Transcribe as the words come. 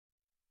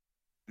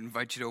I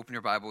invite you to open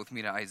your Bible with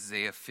me to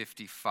Isaiah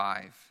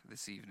 55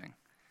 this evening.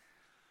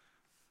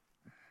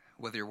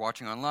 Whether you're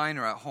watching online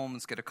or at home,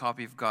 let's get a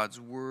copy of God's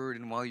Word.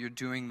 And while you're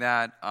doing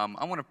that,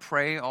 I want to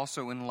pray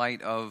also in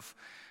light of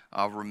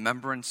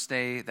Remembrance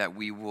Day that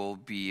we will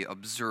be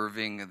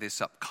observing this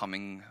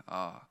upcoming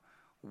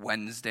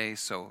Wednesday.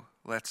 So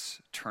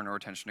let's turn our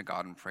attention to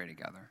God and pray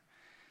together.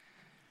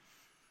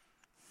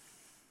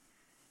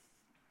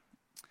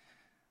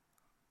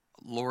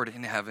 Lord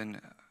in heaven,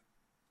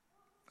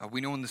 we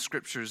know in the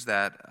Scriptures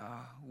that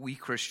we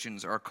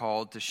Christians are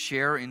called to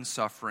share in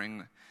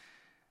suffering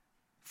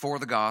for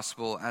the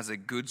gospel as a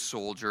good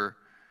soldier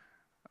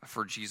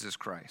for Jesus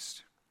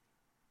Christ.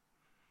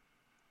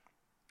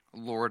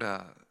 Lord,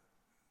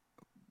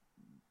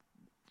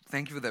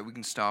 thank you that we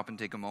can stop and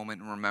take a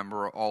moment and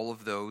remember all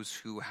of those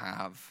who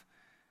have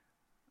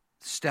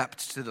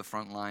stepped to the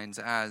front lines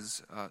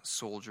as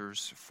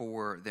soldiers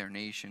for their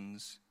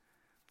nations,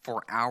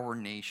 for our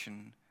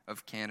nation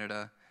of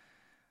Canada,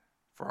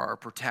 for our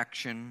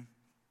protection,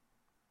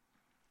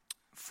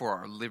 for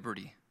our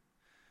liberty.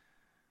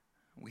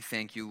 We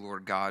thank you,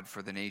 Lord God,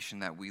 for the nation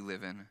that we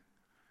live in,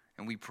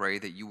 and we pray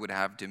that you would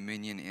have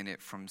dominion in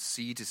it from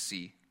sea to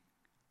sea.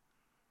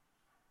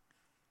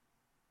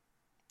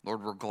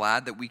 Lord, we're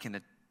glad that we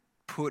can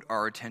put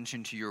our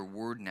attention to your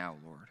word now,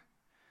 Lord.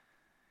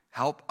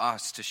 Help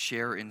us to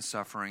share in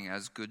suffering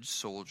as good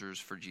soldiers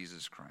for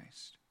Jesus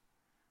Christ.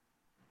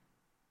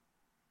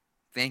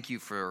 Thank you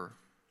for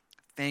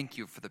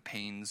the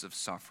pains of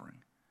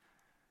suffering.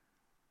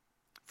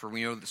 For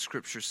we know the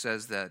Scripture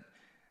says that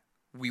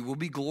we will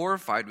be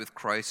glorified with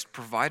Christ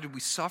provided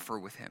we suffer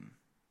with him.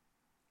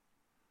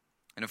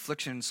 And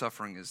affliction and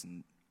suffering is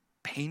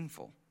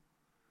painful.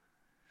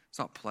 It's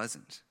not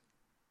pleasant.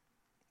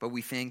 But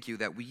we thank you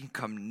that we can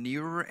come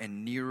nearer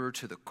and nearer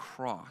to the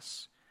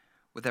cross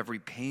with every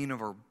pain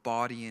of our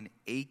body and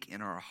ache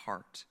in our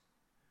heart.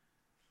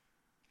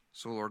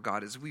 So, Lord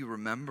God, as we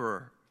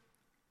remember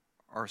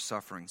our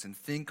sufferings and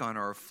think on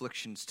our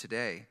afflictions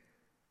today,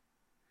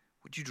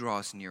 would you draw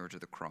us nearer to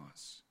the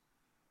cross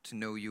to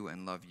know you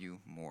and love you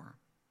more?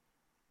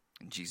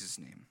 In Jesus'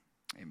 name,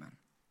 amen.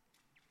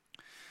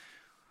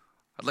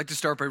 I'd like to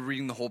start by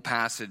reading the whole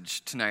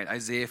passage tonight,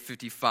 Isaiah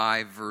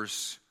 55,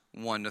 verse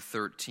 1 to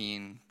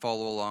 13.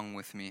 Follow along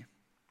with me.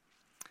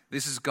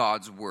 This is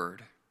God's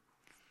word.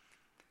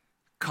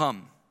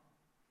 Come,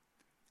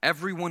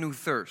 everyone who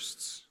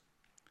thirsts,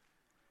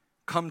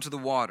 come to the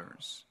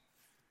waters.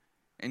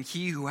 And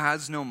he who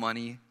has no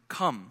money,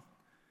 come,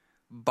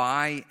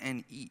 buy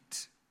and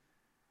eat.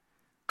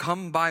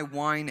 Come buy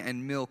wine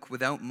and milk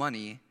without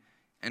money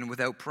and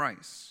without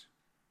price.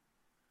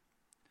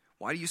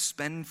 Why do you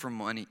spend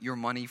your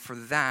money for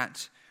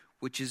that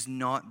which is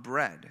not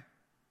bread,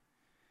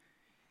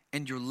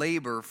 and your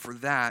labor for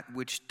that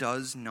which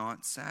does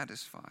not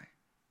satisfy?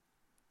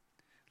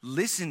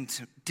 Listen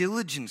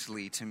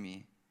diligently to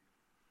me,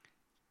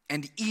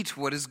 and eat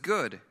what is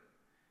good,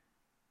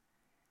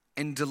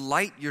 and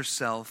delight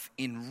yourself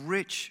in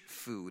rich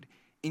food.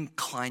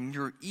 Incline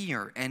your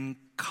ear and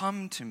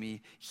come to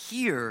me.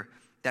 Hear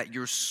that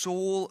your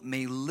soul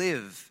may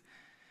live,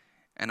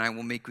 and I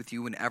will make with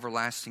you an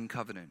everlasting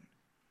covenant,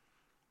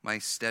 my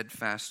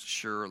steadfast,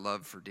 sure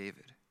love for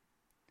David.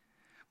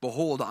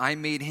 Behold, I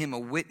made him a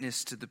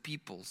witness to the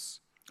peoples,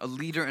 a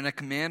leader and a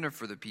commander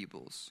for the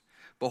peoples.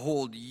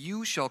 Behold,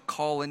 you shall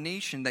call a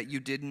nation that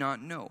you did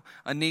not know.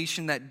 A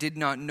nation that did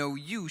not know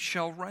you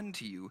shall run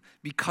to you,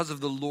 because of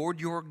the Lord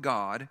your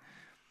God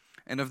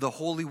and of the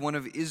Holy One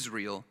of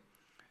Israel,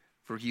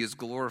 for he has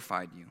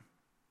glorified you.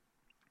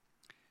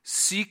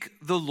 Seek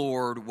the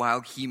Lord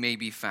while he may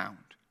be found.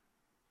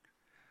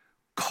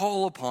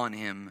 Call upon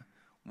him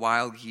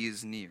while he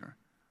is near.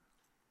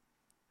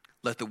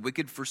 Let the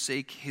wicked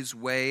forsake his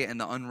way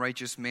and the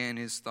unrighteous man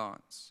his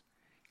thoughts,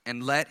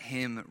 and let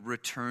him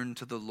return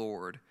to the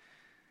Lord,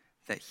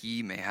 that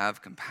he may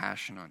have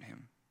compassion on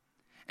him,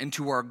 and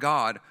to our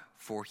God,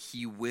 for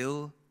he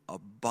will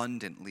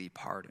abundantly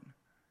pardon.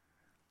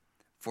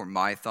 For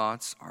my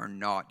thoughts are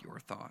not your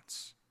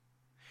thoughts,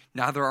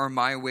 neither are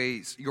my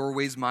ways your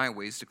ways my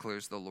ways,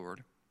 declares the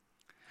Lord.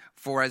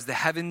 For as the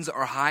heavens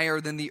are higher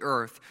than the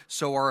earth,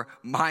 so are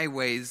my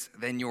ways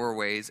than your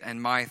ways,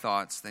 and my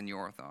thoughts than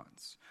your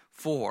thoughts.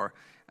 For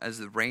as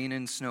the rain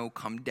and snow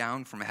come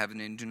down from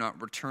heaven and do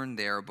not return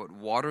there, but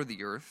water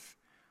the earth,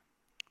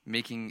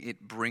 making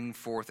it bring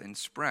forth and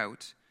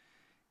sprout,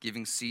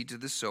 giving seed to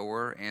the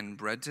sower and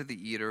bread to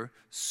the eater,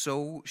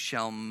 so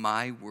shall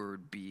my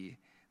word be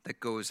that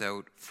goes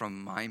out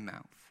from my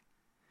mouth.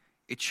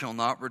 It shall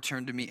not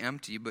return to me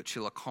empty, but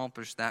shall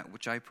accomplish that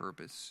which I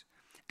purpose,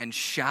 and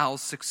shall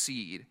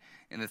succeed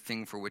in the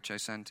thing for which I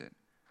sent it.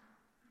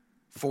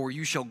 For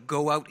you shall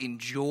go out in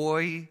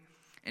joy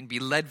and be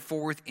led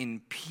forth in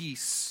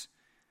peace.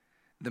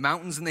 The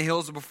mountains and the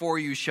hills before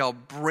you shall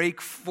break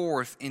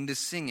forth into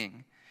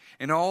singing,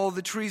 and all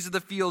the trees of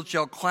the field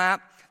shall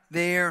clap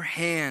their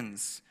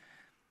hands.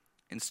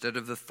 Instead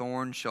of the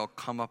thorn shall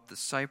come up the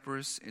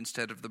cypress,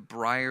 instead of the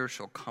briar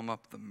shall come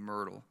up the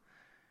myrtle.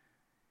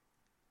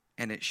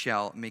 And it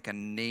shall make a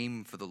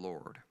name for the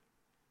Lord,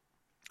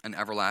 an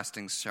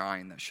everlasting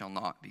shine that shall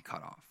not be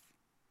cut off.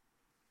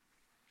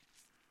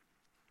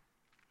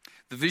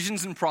 The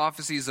visions and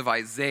prophecies of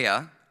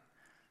Isaiah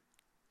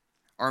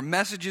are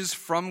messages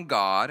from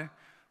God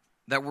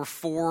that were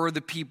for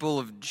the people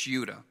of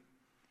Judah.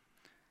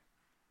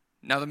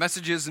 Now, the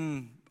messages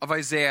of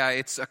Isaiah,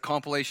 it's a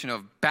compilation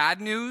of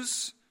bad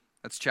news,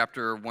 that's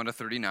chapter 1 to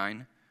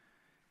 39,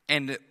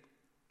 and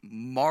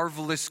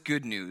marvelous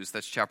good news,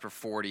 that's chapter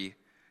 40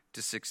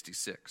 to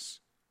 66.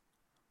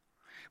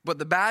 But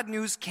the bad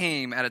news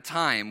came at a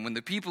time when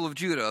the people of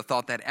Judah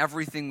thought that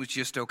everything was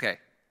just okay.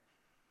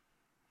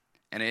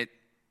 And it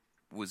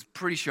was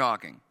pretty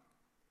shocking.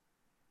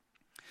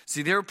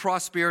 See, their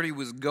prosperity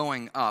was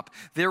going up.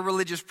 Their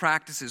religious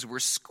practices were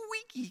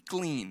squeaky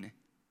clean.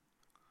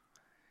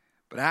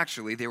 But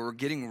actually, they were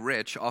getting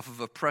rich off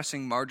of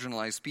oppressing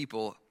marginalized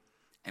people,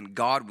 and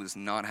God was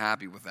not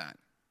happy with that.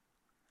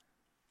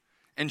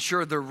 And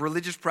sure, their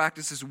religious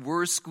practices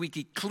were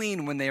squeaky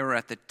clean when they were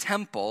at the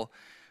temple,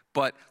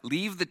 but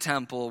leave the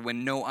temple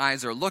when no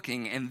eyes are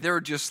looking, and they're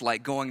just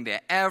like going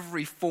to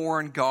every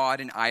foreign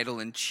god and idol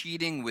and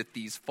cheating with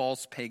these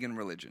false pagan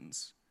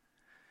religions.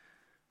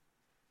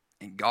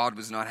 And God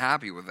was not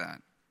happy with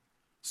that.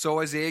 So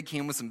Isaiah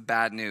came with some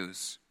bad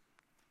news.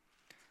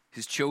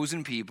 His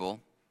chosen people,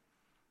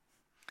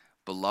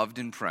 beloved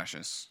and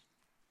precious,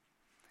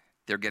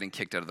 they're getting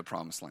kicked out of the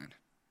promised land.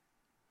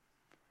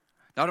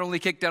 Not only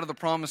kicked out of the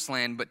promised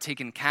land, but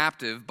taken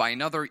captive by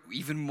another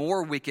even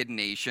more wicked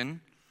nation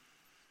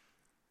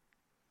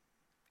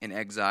in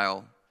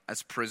exile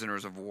as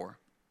prisoners of war.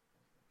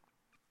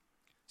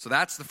 So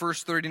that's the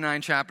first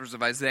 39 chapters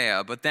of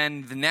Isaiah. But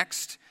then the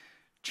next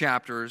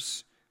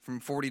chapters, from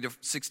 40 to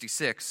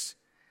 66,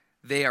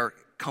 they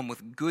come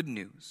with good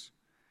news.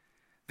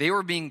 They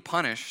were being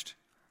punished.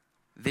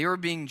 They were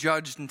being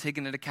judged and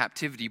taken into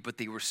captivity, but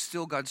they were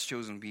still God's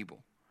chosen people.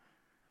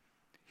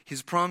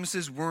 His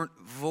promises weren't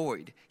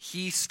void.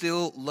 He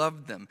still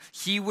loved them.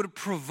 He would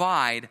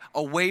provide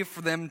a way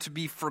for them to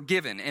be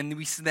forgiven. And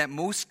we see that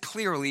most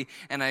clearly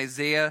in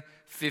Isaiah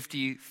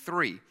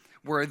 53,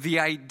 where the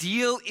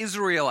ideal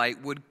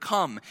Israelite would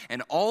come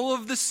and all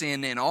of the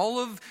sin and all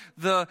of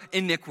the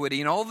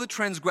iniquity and all of the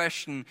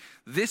transgression,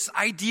 this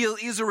ideal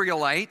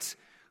Israelite,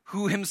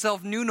 who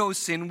himself knew no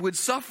sin, would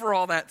suffer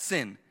all that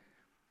sin.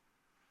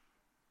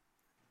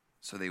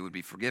 So they would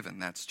be forgiven.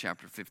 That's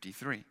chapter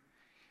 53.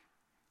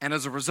 And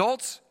as a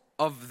result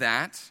of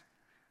that,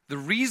 the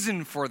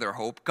reason for their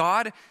hope,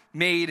 God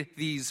made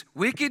these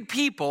wicked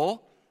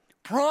people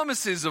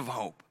promises of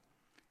hope.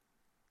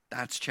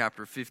 That's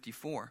chapter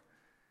 54.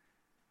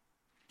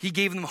 He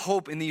gave them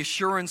hope in the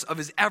assurance of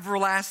his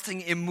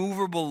everlasting,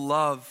 immovable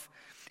love,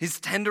 his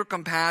tender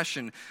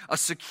compassion, a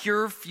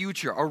secure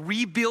future, a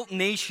rebuilt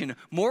nation,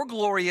 more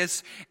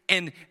glorious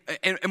and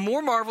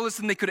more marvelous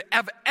than they could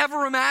have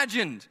ever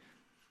imagined.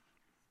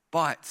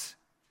 But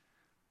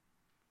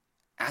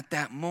at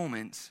that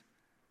moment,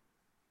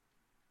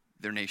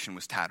 their nation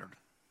was tattered.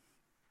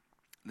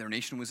 Their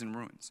nation was in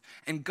ruins.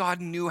 And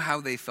God knew how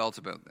they felt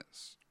about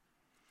this.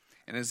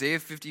 In Isaiah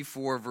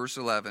 54, verse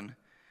 11,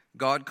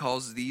 God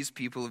calls these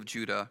people of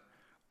Judah,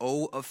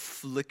 O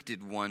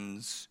afflicted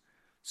ones,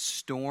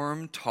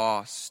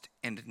 storm-tossed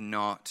and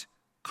not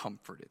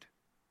comforted.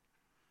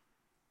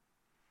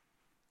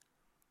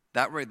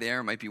 That right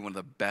there might be one of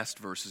the best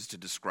verses to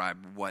describe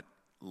what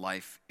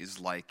life is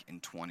like in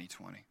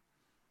 2020.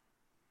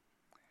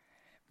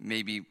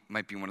 Maybe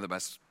might be one of the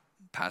best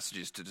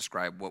passages to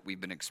describe what we've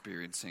been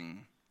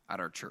experiencing at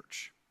our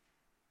church.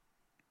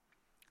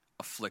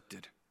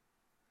 Afflicted,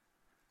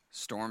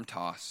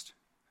 storm-tossed,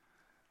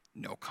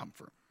 no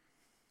comfort.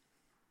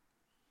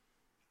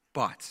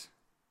 But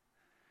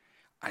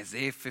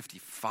Isaiah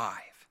 55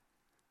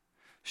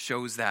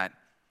 shows that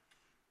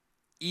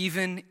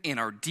even in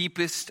our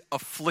deepest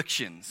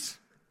afflictions,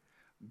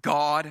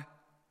 God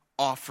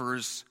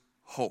offers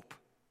hope.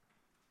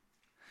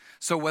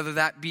 So whether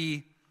that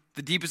be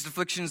the deepest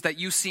afflictions that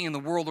you see in the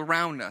world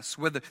around us,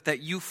 whether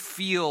that you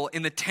feel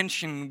in the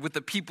tension with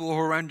the people who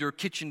are around your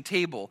kitchen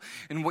table,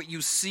 and what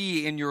you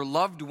see in your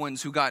loved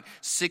ones who got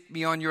sick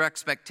beyond your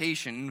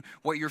expectation,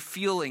 what you're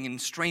feeling in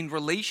strained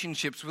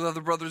relationships with other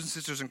brothers and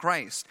sisters in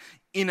Christ,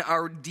 in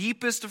our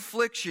deepest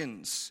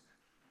afflictions,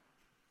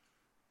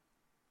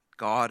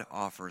 God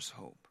offers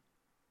hope.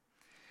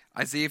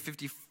 Isaiah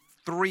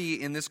 53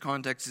 in this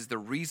context is the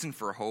reason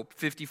for hope.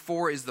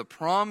 54 is the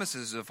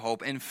promises of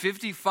hope. And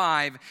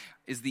 55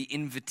 is the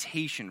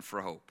invitation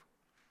for hope.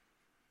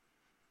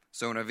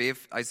 So in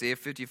Isaiah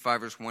 55,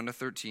 verse 1 to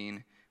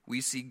 13,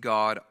 we see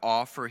God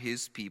offer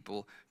his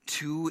people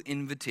two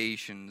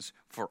invitations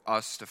for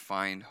us to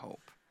find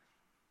hope.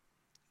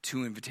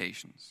 Two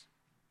invitations.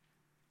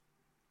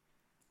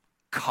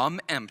 Come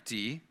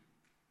empty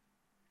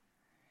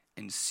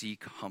and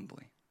seek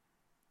humbly.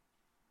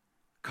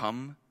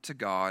 Come to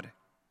God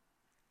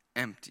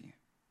empty.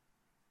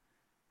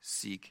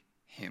 Seek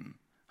him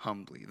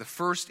humbly. The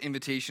first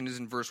invitation is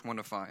in verse 1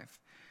 to 5.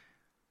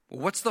 Well,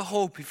 what's the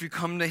hope if you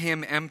come to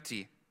him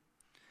empty?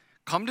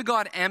 Come to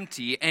God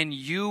empty and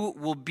you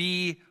will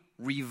be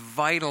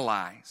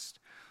revitalized.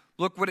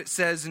 Look what it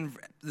says in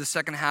the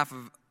second half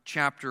of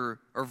chapter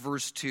or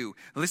verse 2.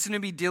 Listen to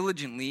me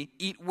diligently,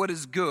 eat what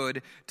is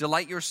good,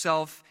 delight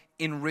yourself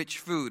in rich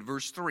food.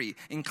 Verse 3,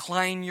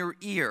 incline your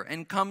ear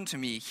and come to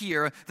me,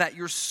 hear that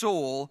your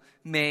soul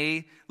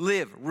may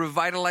live.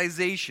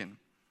 Revitalization.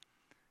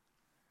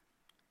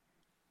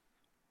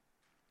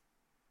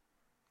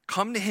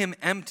 Come to him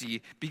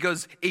empty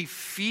because a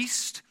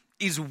feast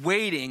is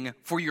waiting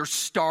for your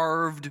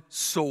starved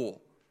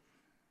soul.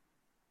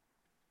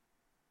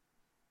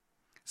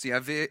 See,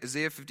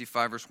 Isaiah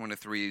 55, verse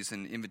 1-3 is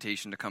an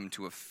invitation to come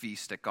to a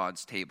feast at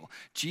God's table.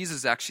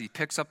 Jesus actually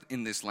picks up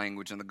in this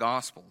language in the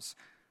Gospels,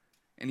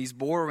 and he's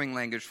borrowing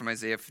language from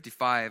Isaiah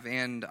 55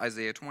 and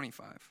Isaiah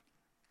 25.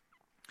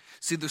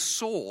 See, the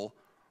soul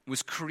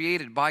was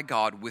created by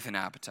God with an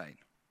appetite.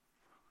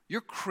 You're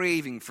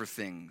craving for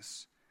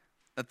things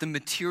that the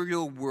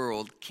material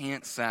world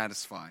can't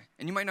satisfy,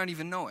 and you might not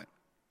even know it.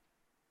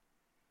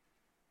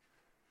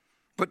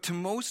 But to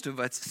most of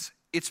us,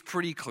 it's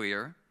pretty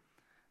clear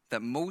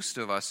that most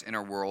of us in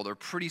our world are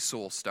pretty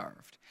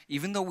soul-starved.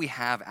 Even though we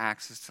have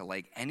access to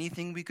like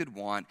anything we could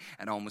want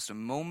at almost a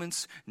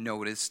moment's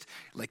notice,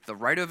 like the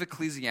writer of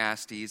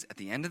Ecclesiastes, at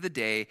the end of the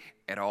day,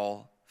 it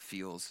all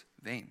feels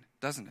vain,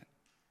 doesn't it?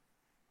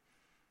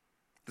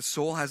 The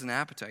soul has an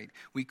appetite.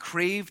 We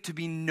crave to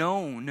be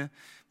known,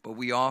 but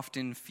we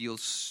often feel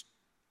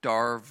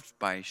starved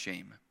by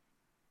shame.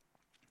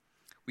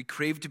 We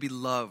crave to be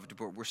loved,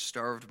 but we're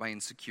starved by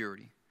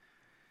insecurity.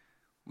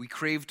 We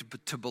crave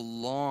to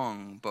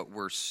belong, but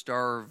we're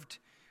starved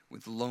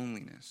with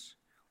loneliness.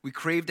 We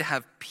crave to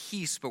have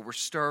peace, but we're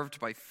starved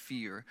by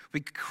fear.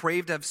 We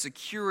crave to have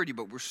security,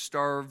 but we're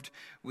starved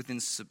with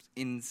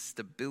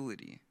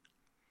instability.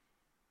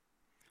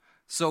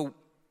 So,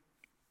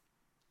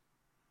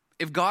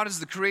 if God is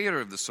the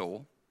creator of the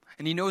soul,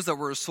 and he knows that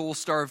we're a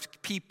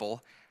soul-starved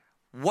people,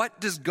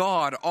 what does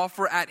God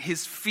offer at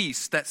his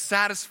feast that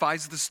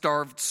satisfies the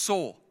starved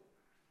soul?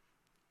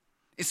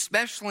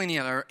 Especially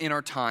in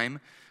our time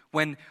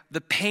when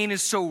the pain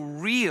is so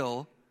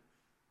real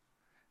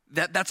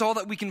that that's all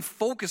that we can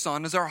focus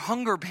on is our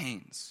hunger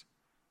pains.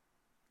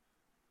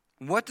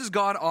 What does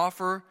God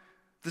offer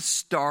the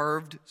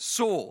starved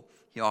soul?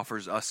 He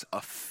offers us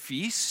a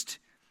feast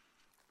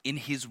in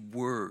his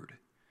word.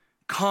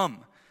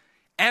 Come,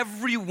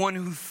 everyone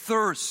who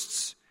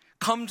thirsts,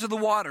 come to the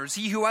waters.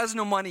 He who has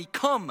no money,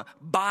 come,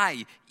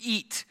 buy,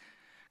 eat.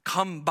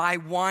 Come, buy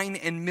wine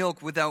and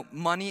milk without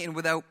money and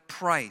without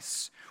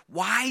price.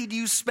 Why do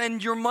you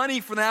spend your money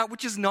for that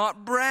which is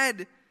not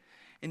bread,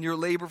 and your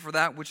labor for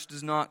that which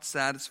does not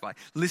satisfy?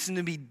 Listen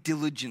to me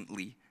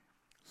diligently.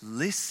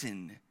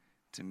 Listen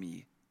to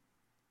me.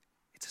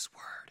 It's his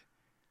word.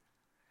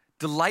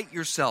 Delight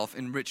yourself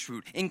in rich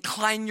food.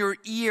 Incline your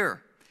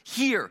ear.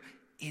 Hear.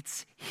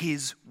 It's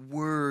his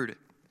word.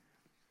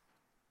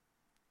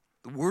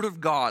 The word of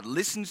God,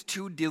 listened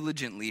to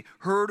diligently,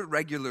 heard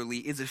regularly,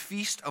 is a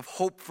feast of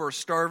hope for a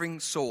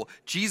starving soul.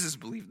 Jesus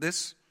believed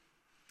this.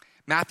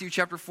 Matthew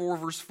chapter 4,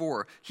 verse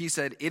 4, he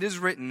said, "It is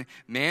written,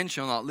 man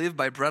shall not live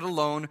by bread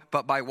alone,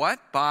 but by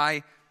what?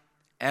 By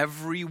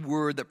every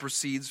word that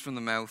proceeds from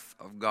the mouth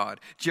of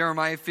God."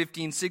 Jeremiah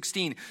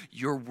 15:16,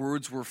 "Your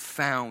words were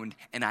found,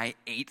 and I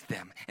ate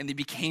them, and they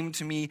became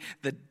to me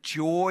the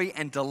joy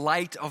and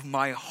delight of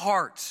my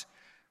heart.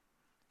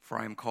 For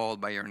I am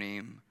called by your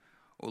name,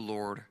 O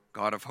Lord,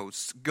 God of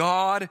hosts."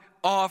 God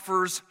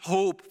offers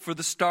hope for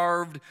the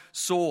starved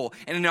soul.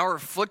 And in our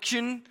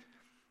affliction,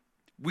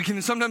 we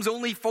can sometimes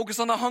only focus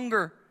on the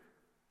hunger.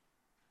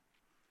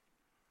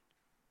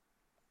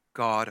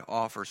 God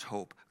offers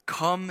hope.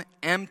 Come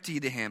empty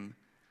to him.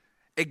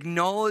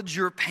 Acknowledge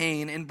your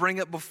pain and bring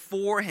it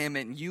before him,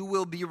 and you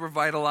will be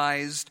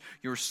revitalized.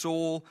 Your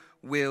soul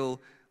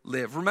will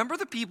live. Remember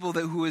the people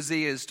who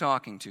Isaiah is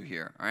talking to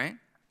here, all right?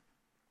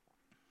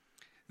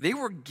 They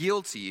were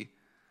guilty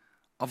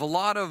of a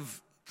lot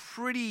of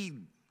pretty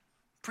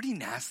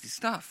nasty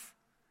stuff.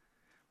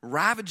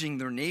 Ravaging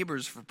their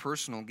neighbors for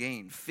personal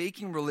gain,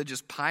 faking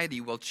religious piety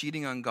while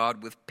cheating on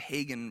God with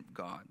pagan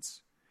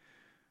gods.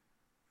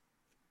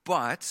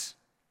 But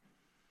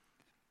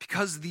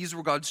because these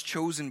were God's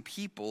chosen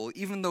people,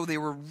 even though they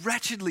were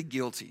wretchedly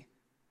guilty,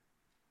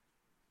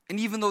 and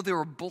even though they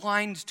were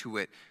blind to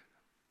it,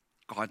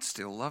 God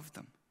still loved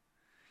them.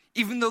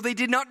 Even though they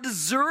did not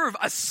deserve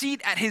a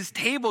seat at his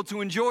table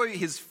to enjoy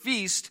his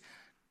feast,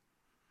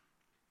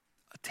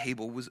 a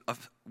table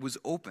was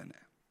open.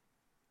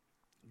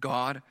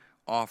 God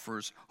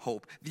offers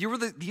hope.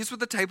 These were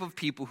the type of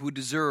people who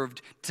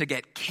deserved to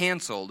get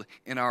canceled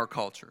in our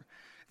culture.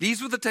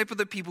 These were the type of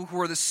the people who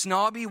are the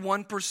snobby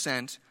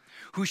 1%,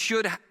 who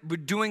should be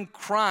doing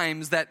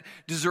crimes that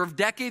deserve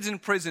decades in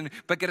prison,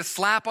 but get a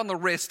slap on the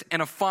wrist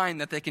and a fine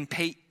that they can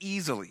pay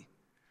easily.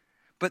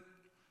 But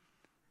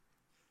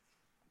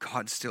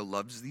God still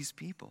loves these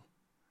people.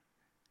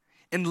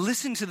 And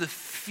listen to the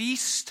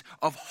feast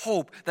of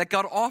hope that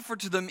God offered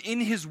to them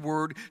in his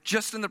word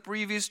just in the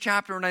previous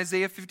chapter in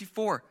Isaiah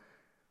 54.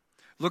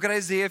 Look at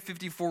Isaiah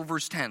 54,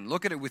 verse 10.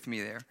 Look at it with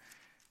me there.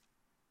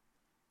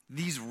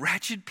 These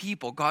wretched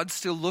people, God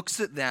still looks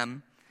at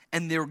them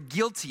and they're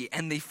guilty,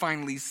 and they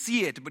finally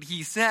see it. But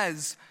he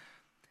says,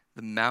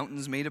 the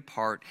mountains may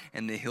depart,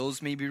 and the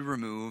hills may be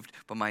removed,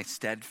 but my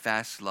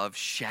steadfast love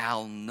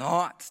shall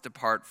not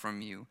depart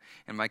from you,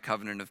 and my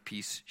covenant of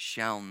peace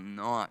shall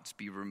not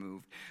be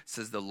removed,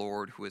 says the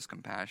Lord who has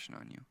compassion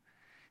on you.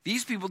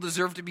 These people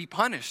deserve to be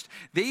punished.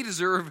 They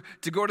deserve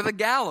to go to the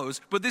gallows.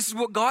 But this is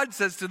what God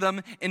says to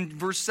them in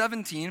verse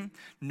 17.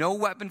 No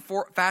weapon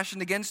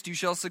fashioned against you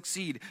shall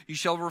succeed. You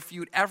shall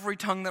refute every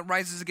tongue that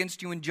rises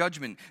against you in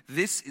judgment.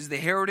 This is the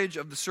heritage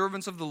of the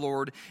servants of the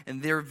Lord,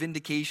 and their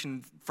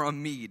vindication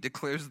from me,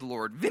 declares the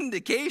Lord.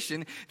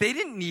 Vindication? They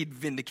didn't need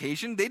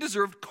vindication. They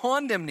deserved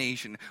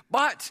condemnation.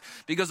 But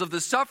because of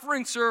the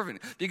suffering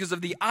servant, because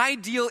of the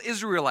ideal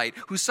Israelite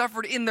who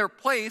suffered in their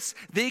place,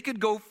 they could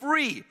go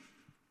free.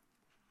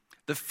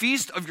 The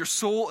feast of your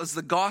soul is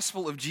the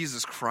gospel of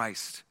Jesus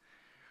Christ.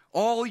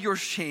 All your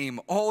shame,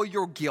 all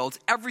your guilt,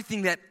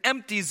 everything that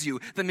empties you,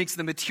 that makes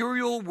the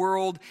material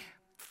world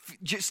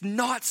just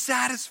not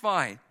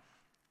satisfy.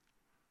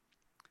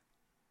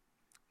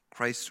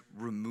 Christ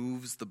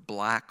removes the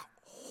black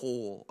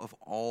hole of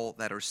all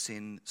that our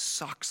sin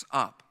sucks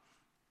up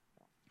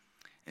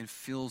and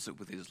fills it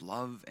with his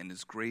love and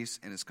his grace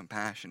and his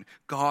compassion.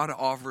 God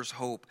offers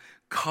hope.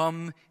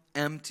 Come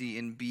empty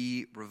and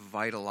be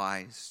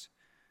revitalized.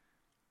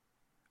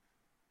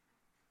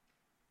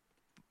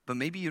 But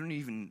maybe you don't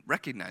even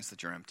recognize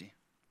that you're empty.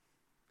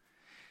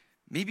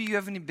 Maybe you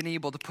haven't been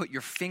able to put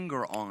your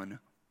finger on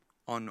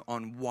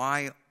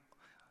why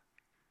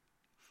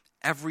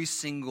every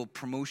single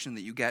promotion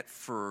that you get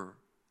for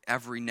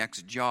every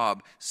next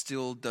job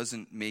still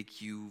doesn't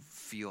make you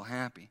feel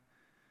happy.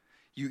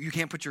 You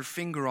can't put your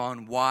finger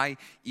on why,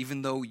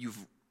 even though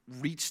you've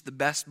reached the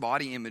best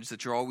body image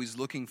that you're always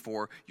looking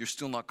for, you're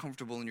still not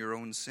comfortable in your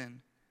own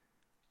sin.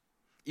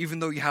 Even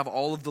though you have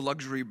all of the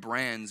luxury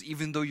brands,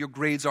 even though your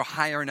grades are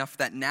higher enough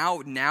that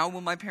now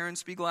will my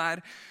parents be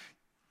glad?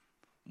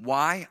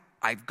 Why?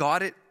 I've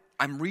got it.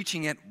 I'm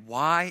reaching it.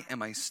 Why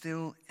am I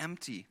still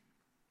empty?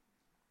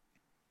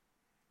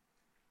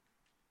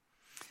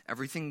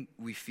 Everything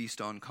we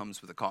feast on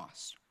comes with a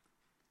cost.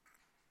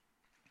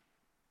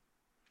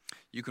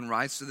 You can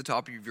rise to the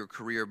top of your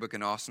career, but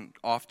can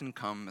often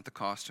come at the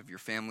cost of your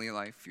family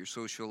life, your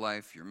social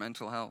life, your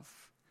mental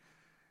health.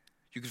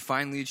 You can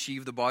finally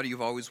achieve the body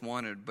you've always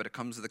wanted, but it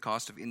comes at the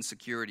cost of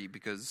insecurity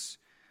because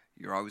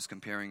you're always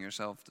comparing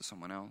yourself to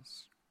someone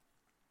else.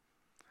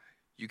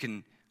 You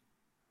can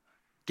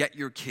get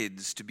your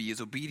kids to be as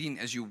obedient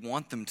as you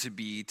want them to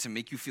be to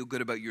make you feel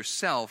good about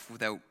yourself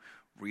without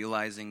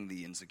realizing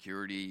the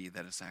insecurity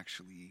that is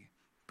actually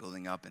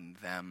building up in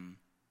them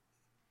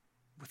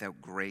without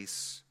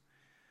grace.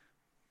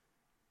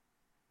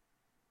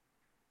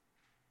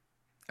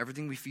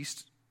 Everything we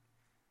feast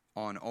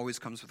on always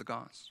comes with a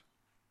cost.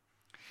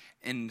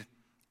 And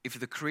if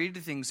the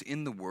created things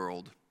in the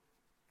world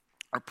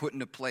are put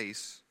in a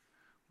place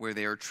where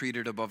they are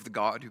treated above the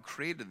God who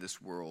created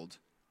this world,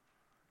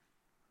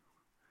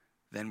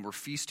 then we're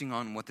feasting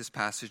on what this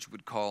passage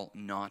would call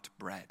not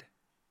bread.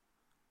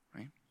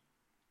 Right?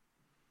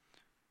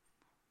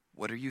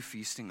 What are you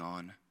feasting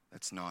on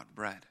that's not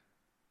bread?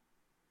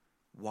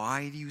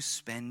 Why do you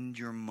spend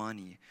your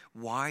money?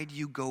 Why do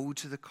you go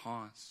to the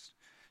cost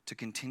to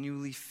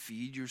continually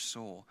feed your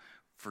soul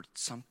for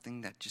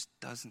something that just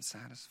doesn't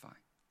satisfy?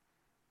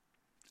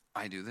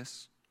 I do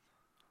this.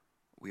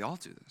 We all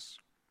do this.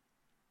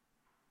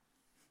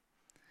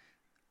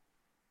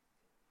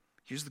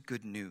 Here's the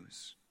good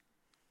news.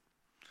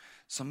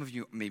 Some of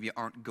you maybe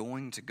aren't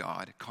going to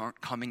God, aren't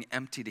coming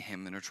empty to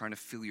him and are trying to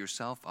fill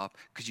yourself up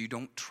because you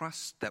don't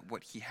trust that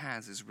what he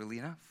has is really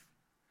enough.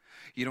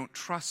 You don't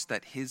trust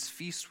that his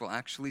feast will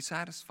actually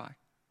satisfy.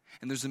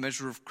 And there's a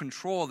measure of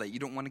control that you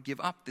don't want to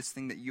give up this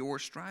thing that you're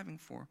striving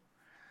for.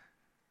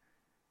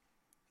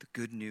 The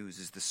good news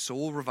is the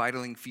soul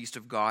revitalizing feast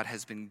of God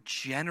has been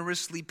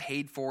generously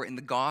paid for in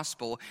the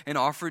gospel and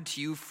offered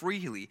to you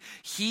freely.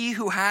 He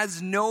who has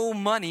no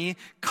money,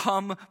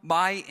 come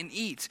buy and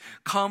eat.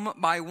 Come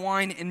buy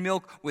wine and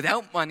milk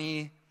without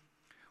money,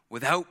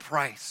 without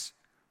price.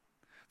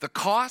 The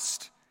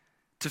cost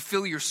to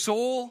fill your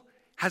soul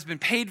has been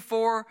paid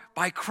for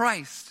by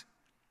Christ.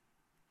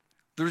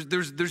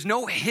 There's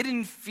no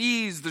hidden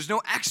fees. There's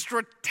no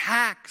extra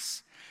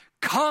tax.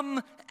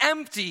 Come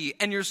empty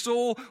and your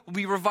soul will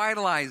be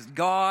revitalized.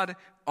 God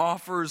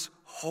offers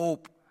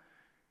hope.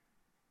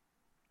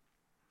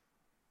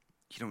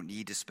 You don't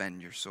need to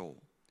spend your soul.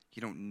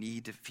 You don't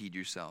need to feed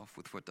yourself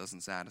with what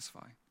doesn't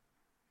satisfy.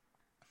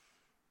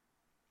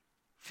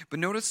 But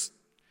notice,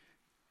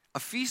 a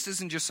feast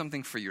isn't just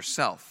something for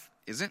yourself,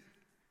 is it?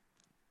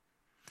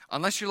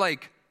 Unless you're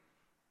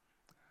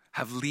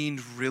have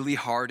leaned really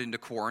hard into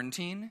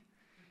quarantine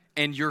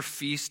and your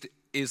feast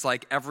is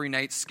every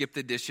night skip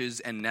the dishes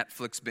and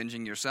Netflix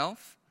binging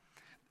yourself.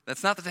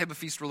 That's not the type of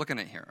feast we're looking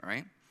at here,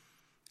 right?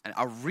 And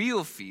a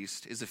real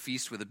feast is a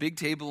feast with a big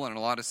table and a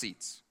lot of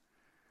seats.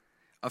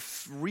 A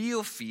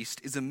real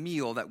feast is a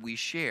meal that we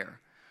share.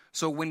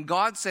 So when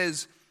God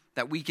says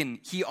that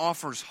he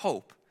offers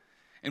hope,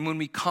 And when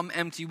we come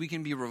empty, we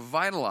can be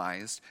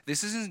revitalized.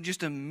 This isn't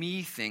just a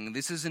me thing.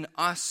 This is an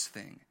us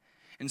thing.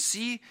 And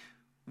see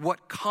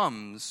what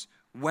comes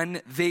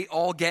when they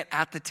all get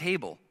at the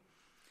table.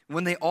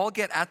 When they all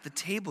get at the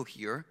table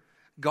here,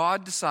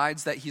 God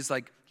decides that he's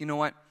like, you know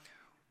what?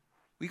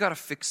 We got to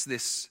fix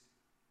this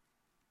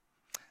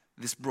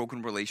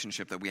broken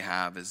relationship that we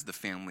have as the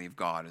family of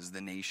God, as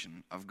the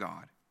nation of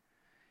God.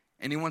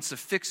 And he wants to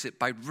fix it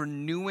by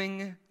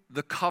renewing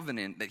the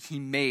covenant that he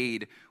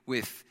made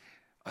with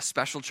a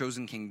special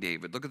chosen King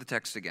David. Look at the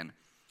text again.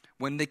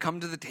 When they come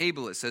to the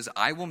table, it says,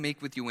 I will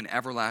make with you an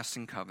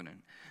everlasting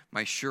covenant,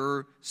 my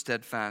sure,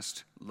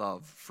 steadfast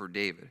love for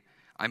David.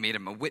 I made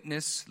him a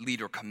witness,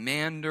 leader,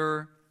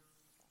 commander.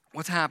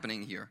 What's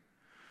happening here?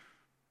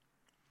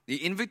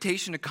 The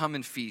invitation to come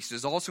and feast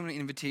is also an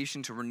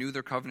invitation to renew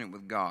their covenant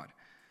with God.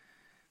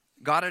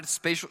 God had a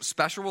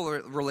special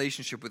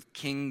relationship with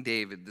King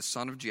David, the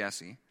son of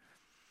Jesse.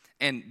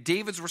 And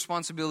David's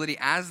responsibility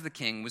as the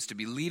king was to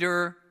be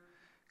leader,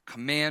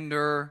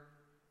 commander,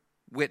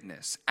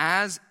 witness.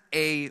 As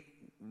a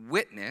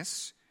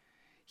witness,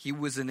 he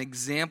was an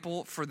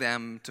example for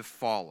them to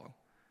follow.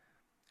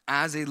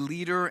 As a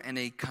leader and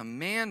a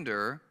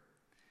commander,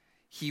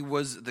 he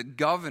was the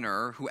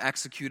governor who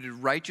executed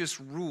righteous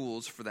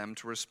rules for them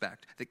to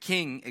respect. The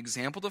king,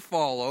 example to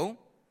follow,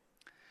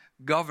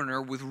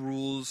 governor with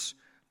rules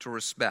to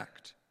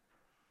respect.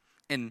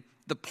 And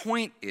the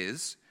point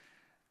is,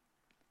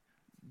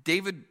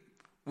 David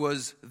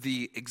was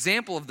the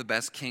example of the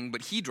best king,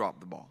 but he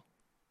dropped the ball.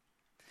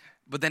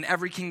 But then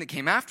every king that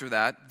came after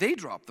that, they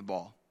dropped the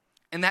ball.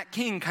 And that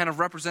king kind of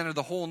represented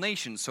the whole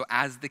nation. So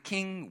as the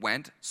king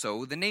went,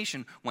 so the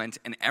nation went,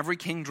 and every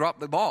king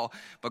dropped the ball.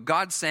 But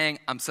God's saying,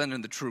 I'm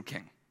sending the true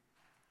king.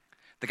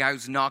 The guy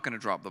who's not going to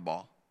drop the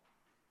ball.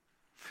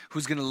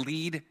 Who's going to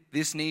lead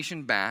this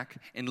nation back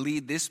and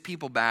lead this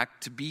people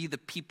back to be the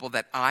people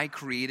that I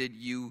created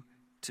you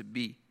to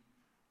be.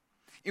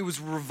 It was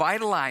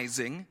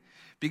revitalizing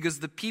because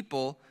the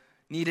people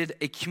needed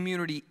a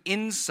community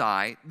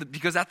inside,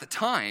 because at the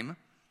time,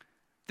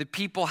 the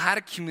people had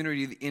a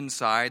community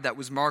inside that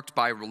was marked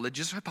by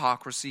religious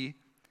hypocrisy,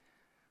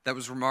 that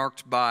was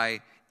marked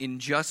by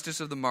injustice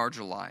of the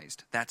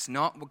marginalized. That's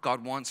not what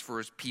God wants for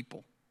his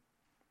people.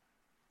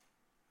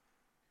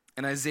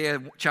 In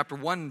Isaiah chapter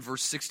 1,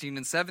 verse 16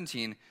 and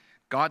 17,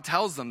 God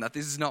tells them that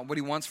this is not what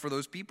he wants for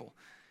those people.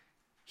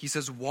 He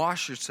says,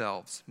 wash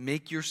yourselves,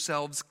 make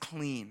yourselves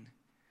clean.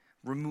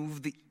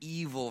 Remove the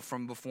evil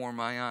from before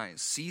my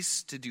eyes.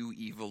 Cease to do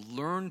evil.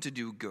 Learn to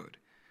do good.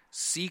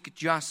 Seek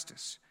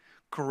justice.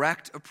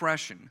 Correct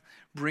oppression.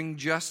 Bring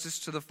justice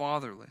to the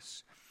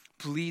fatherless.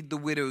 Plead the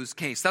widow's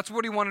case. That's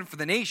what he wanted for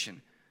the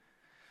nation.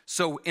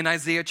 So in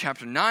Isaiah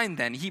chapter 9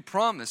 then, he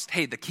promised,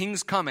 hey, the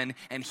king's coming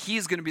and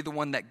he's going to be the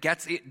one that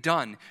gets it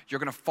done. You're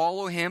going to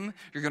follow him.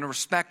 You're going to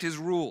respect his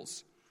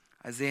rules.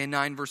 Isaiah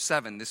 9 verse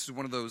 7. This is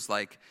one of those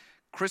like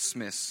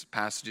Christmas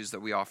passages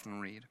that we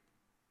often read.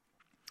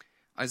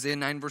 Isaiah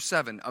 9 verse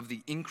 7, of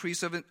the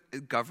increase of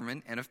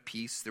government and of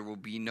peace there will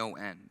be no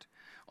end.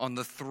 On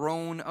the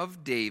throne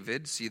of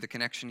David, see the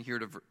connection here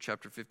to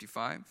chapter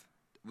 55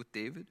 with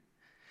David?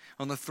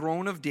 On the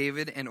throne of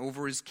David and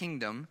over his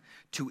kingdom,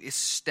 to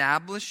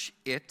establish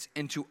it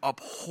and to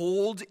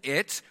uphold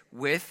it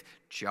with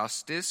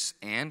justice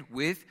and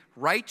with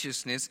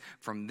righteousness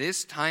from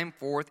this time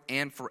forth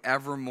and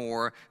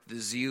forevermore. The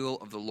zeal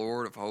of the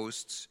Lord of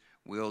hosts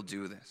will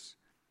do this.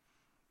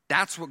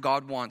 That's what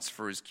God wants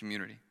for his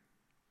community.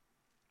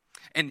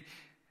 And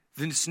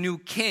this new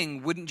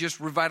king wouldn't just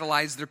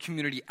revitalize their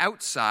community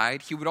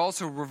outside, he would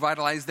also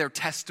revitalize their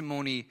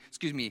testimony,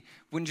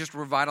 wouldn't just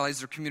revitalize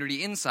their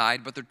community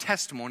inside, but their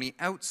testimony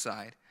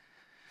outside.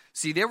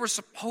 See, they were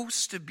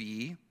supposed to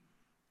be,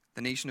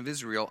 the nation of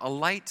Israel, a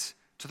light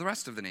to the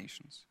rest of the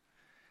nations.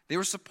 They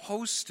were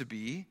supposed to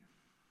be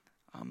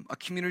a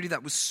community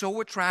that was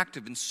so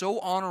attractive and so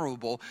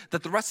honorable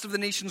that the rest of the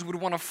nations would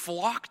want to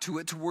flock to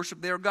it to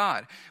worship their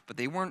God. But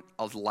they weren't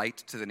a light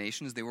to the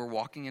nations. They were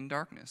walking in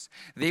darkness.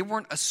 They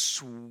weren't a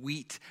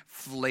sweet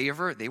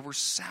flavor. They were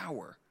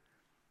sour.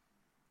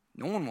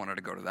 No one wanted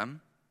to go to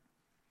them.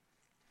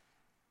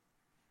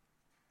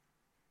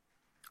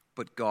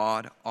 But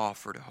God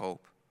offered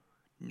hope.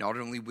 Not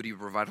only would he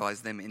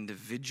revitalize them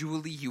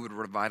individually, he would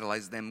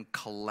revitalize them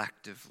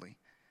collectively.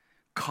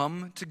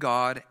 Come to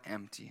God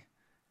empty.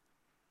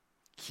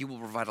 He will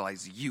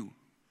revitalize you.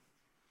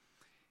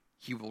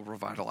 He will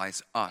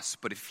revitalize us.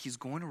 But if he's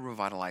going to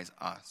revitalize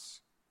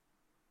us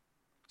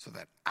so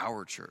that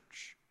our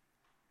church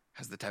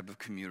has the type of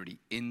community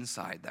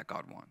inside that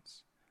God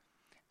wants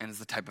and is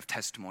the type of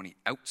testimony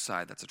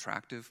outside that's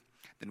attractive,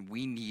 then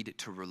we need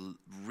to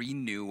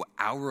renew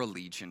our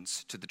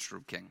allegiance to the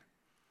true king.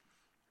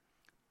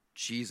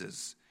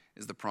 Jesus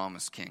is the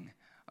promised king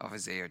of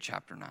Isaiah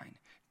chapter 9.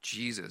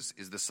 Jesus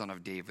is the son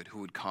of David who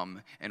would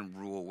come and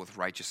rule with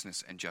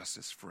righteousness and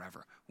justice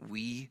forever.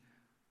 We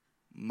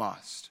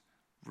must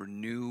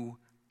renew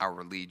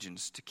our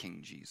allegiance to King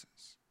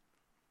Jesus.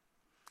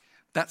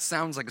 That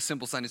sounds like a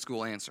simple Sunday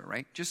school answer,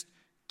 right? Just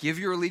give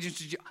your allegiance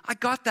to Jesus. I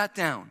got that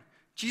down.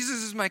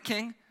 Jesus is my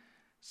king.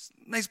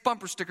 Nice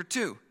bumper sticker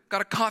too.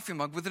 Got a coffee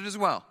mug with it as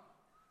well.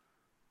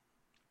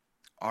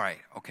 All right,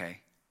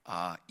 okay.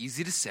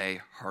 Easy to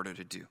say, harder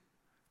to do.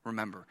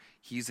 Remember,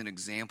 he's an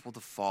example to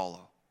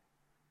follow.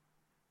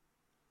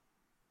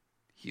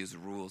 He has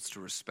rules to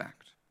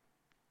respect.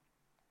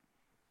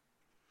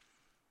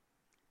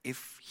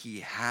 If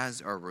he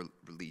has our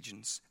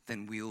allegiance,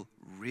 then we'll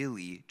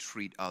really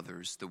treat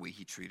others the way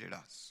he treated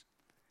us.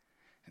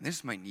 And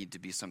this might need to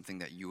be something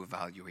that you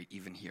evaluate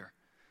even here,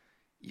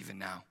 even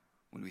now,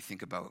 when we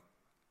think about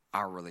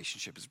our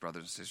relationship as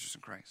brothers and sisters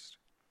in Christ.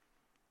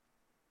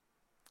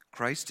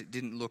 Christ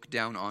didn't look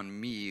down on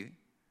me,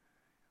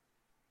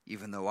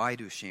 even though I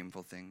do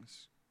shameful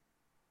things.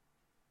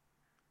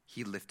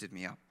 He lifted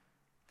me up.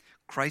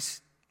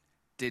 Christ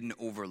didn't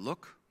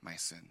overlook my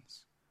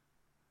sins.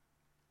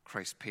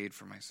 Christ paid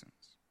for my sins.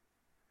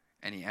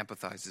 And he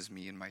empathizes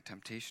me in my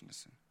temptation to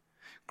sin.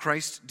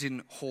 Christ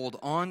didn't hold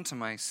on to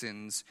my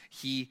sins.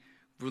 He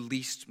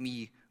released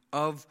me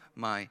of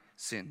my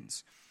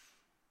sins.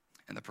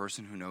 And the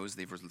person who knows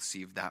they've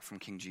received that from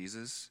King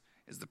Jesus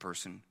is the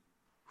person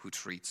who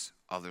treats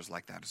others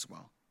like that as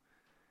well.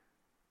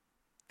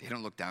 They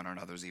don't look down on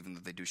others even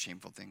though they do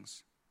shameful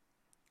things.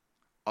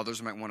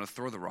 Others might want to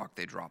throw the rock,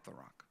 they drop the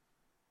rock.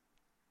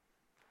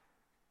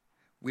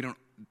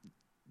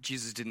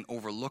 Jesus didn't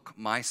overlook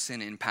my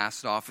sin and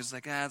pass it off as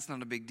like, it's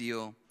not a big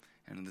deal.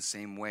 And in the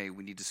same way,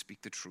 we need to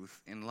speak the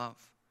truth in love.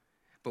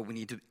 But we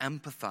need to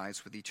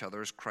empathize with each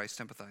other as Christ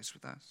empathized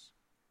with us.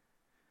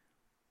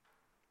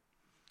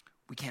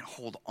 We can't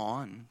hold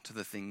on to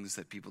the things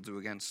that people do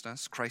against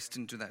us. Christ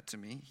didn't do that to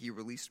me. He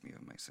released me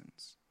of my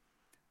sins.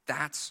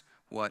 That's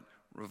what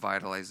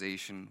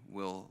revitalization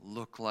will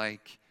look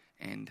like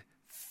and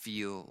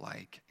feel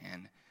like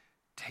and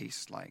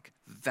taste like.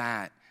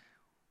 That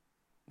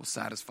will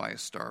satisfy a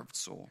starved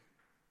soul.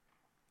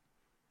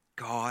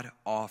 God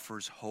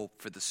offers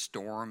hope for the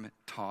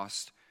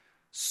storm-tossed,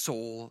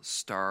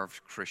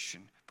 soul-starved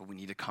Christian, but we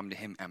need to come to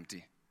him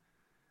empty.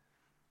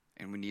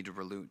 And we need to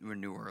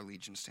renew our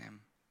allegiance to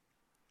him.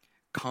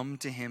 Come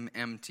to him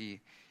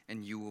empty,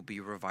 and you will be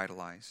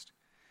revitalized.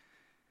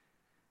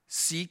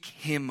 Seek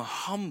him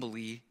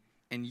humbly,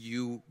 and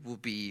you will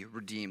be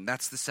redeemed.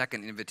 That's the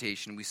second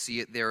invitation. We see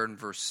it there in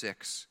verse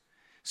 6.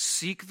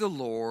 Seek the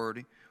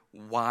Lord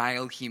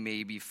while he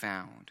may be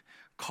found.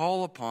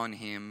 Call upon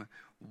him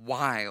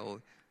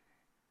while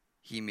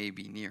he may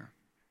be near.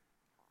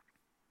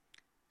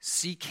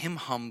 Seek him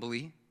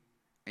humbly,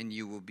 and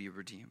you will be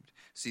redeemed.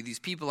 See, these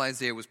people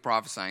Isaiah was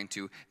prophesying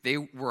to, they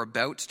were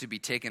about to be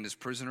taken as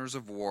prisoners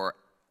of war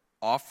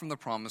off from the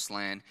promised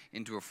land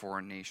into a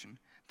foreign nation.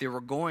 They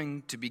were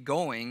going to be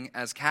going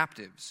as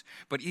captives.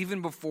 But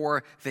even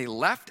before they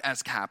left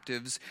as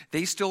captives,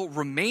 they still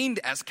remained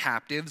as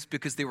captives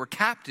because they were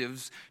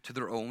captives to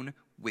their own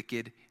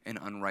wicked and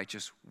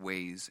unrighteous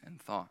ways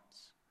and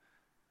thoughts.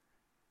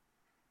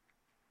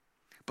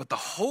 But the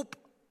hope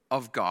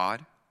of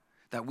God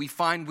that we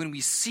find when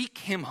we seek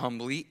him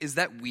humbly is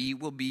that we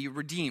will be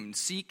redeemed.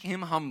 Seek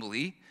him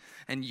humbly,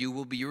 and you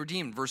will be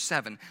redeemed. Verse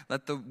 7,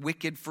 let the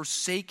wicked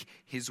forsake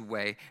his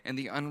way, and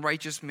the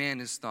unrighteous man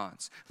his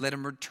thoughts. Let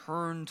him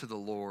return to the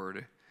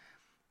Lord,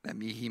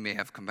 that he may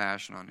have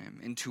compassion on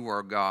him, and to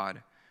our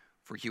God,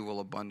 for he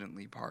will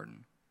abundantly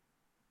pardon.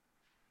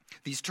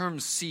 These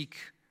terms seek,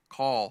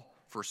 call,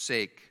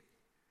 forsake.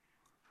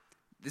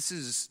 This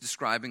is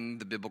describing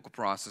the biblical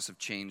process of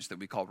change that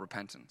we call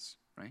repentance,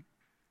 right?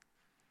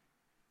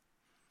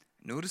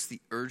 Notice the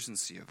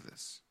urgency of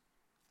this.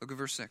 Look at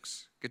verse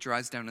 6. Get your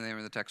eyes down there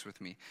in the text with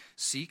me.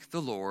 Seek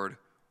the Lord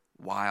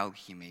while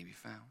he may be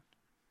found.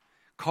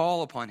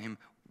 Call upon him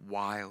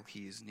while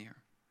he is near.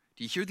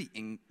 Do you hear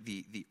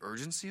the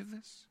urgency of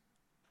this?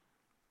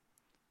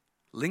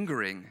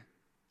 Lingering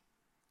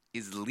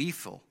is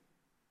lethal.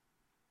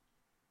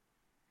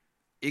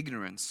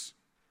 Ignorance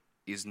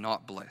is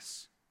not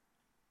bliss.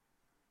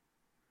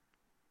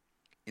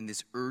 In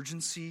this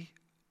urgency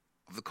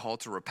of the call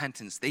to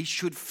repentance, they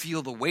should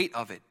feel the weight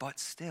of it, but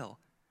still,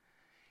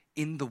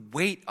 in the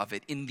weight of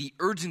it, in the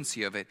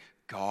urgency of it,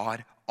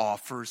 God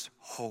offers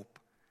hope.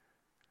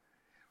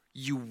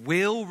 You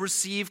will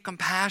receive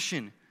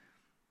compassion.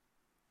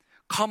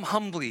 Come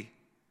humbly.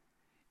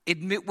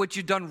 Admit what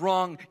you've done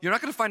wrong. You're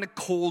not going to find a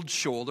cold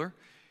shoulder.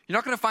 You're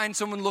not going to find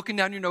someone looking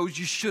down your nose.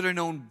 You should have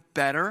known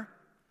better.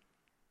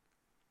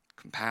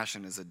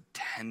 Compassion is a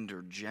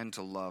tender,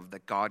 gentle love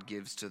that God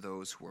gives to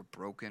those who are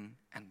broken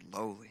and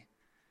lowly.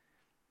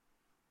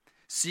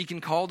 Seek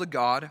and call to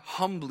God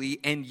humbly,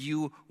 and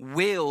you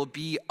will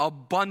be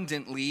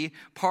abundantly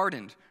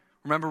pardoned.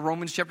 Remember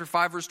Romans chapter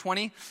 5, verse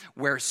 20?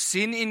 Where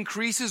sin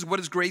increases, what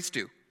does grace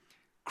do?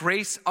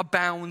 Grace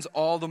abounds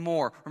all the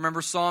more.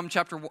 Remember Psalm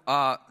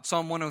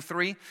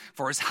 103?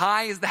 For as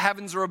high as the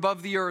heavens are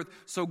above the earth,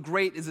 so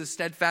great is his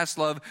steadfast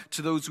love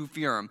to those who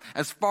fear him.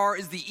 As far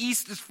as the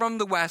east is from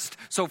the west,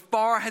 so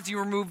far has he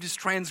removed his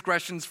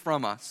transgressions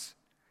from us.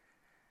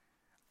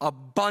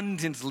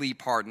 Abundantly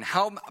pardon.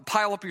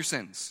 Pile up your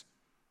sins.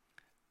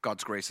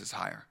 God's grace is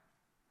higher.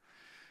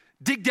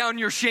 Dig down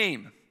your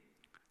shame.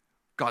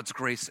 God's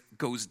grace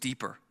goes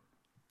deeper.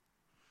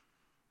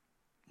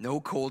 no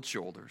cold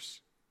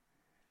shoulders,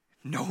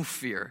 no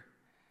fear.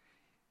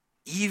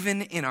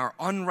 Even in our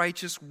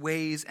unrighteous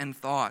ways and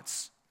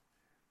thoughts,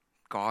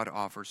 God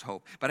offers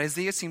hope. But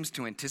Isaiah seems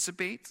to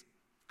anticipate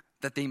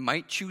that they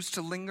might choose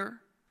to linger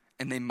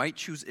and they might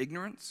choose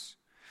ignorance.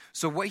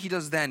 So what he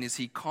does then is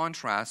he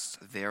contrasts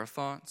their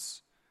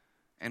thoughts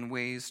and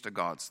ways to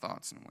God's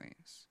thoughts and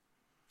ways.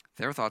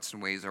 Their thoughts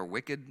and ways are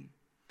wicked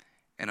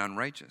and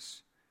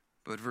unrighteous.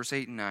 But verse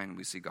 8 and 9,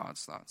 we see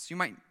God's thoughts. You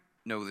might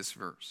know this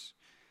verse.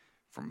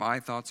 For my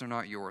thoughts are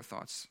not your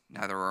thoughts,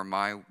 neither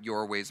are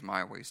your ways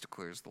my ways,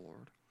 declares the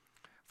Lord.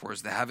 For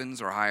as the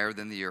heavens are higher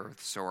than the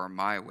earth, so are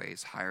my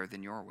ways higher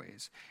than your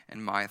ways,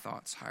 and my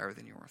thoughts higher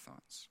than your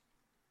thoughts.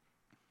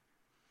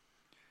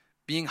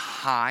 Being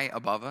high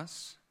above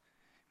us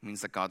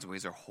means that God's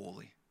ways are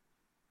holy.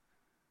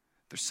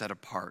 They're set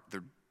apart,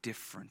 they're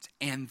different,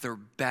 and they're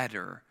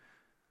better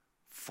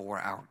for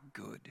our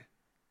good.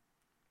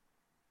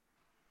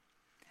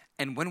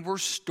 And when we're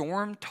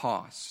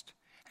storm-tossed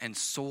and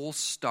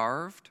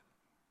soul-starved,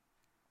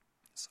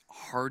 it's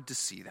hard to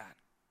see that.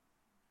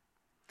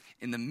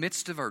 In the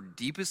midst of our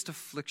deepest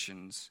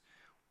afflictions,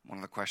 one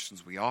of the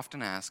questions we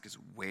often ask is,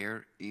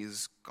 where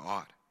is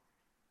God?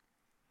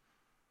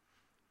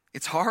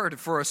 It's hard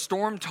for a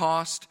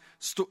storm-tossed,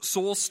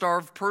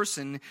 soul-starved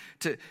person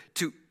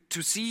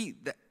to see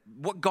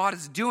what God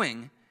is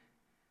doing,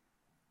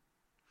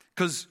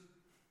 because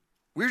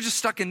we're just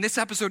stuck in this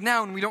episode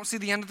now and we don't see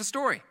the end of the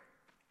story.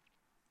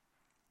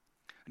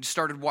 I just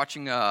started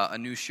watching a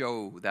new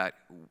show that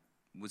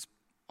was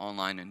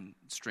online and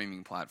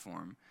streaming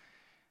platform.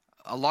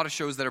 A lot of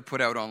shows that are put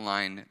out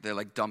online, they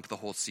like dump the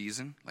whole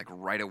season like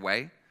right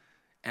away,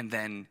 and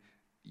then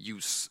you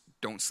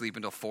don't sleep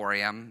until 4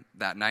 a.m.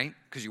 that night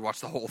because you watch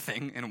the whole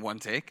thing in one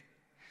take.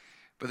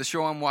 But the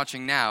show I'm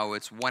watching now,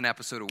 it's one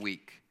episode a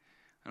week.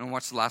 I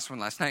watched the last one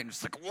last night and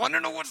just like, I want to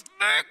know what's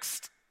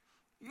next.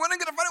 When am I going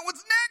to find out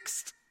what's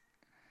next?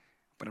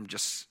 But I'm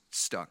just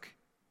stuck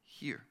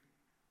here.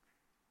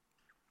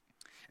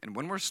 And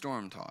when we're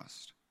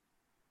storm-tossed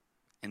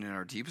and in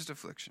our deepest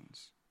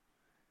afflictions,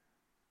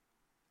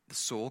 the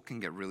soul can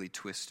get really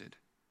twisted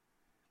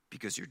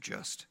because you're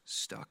just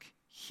stuck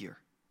here.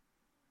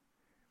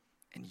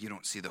 And you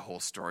don't see the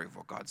whole story of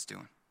what God's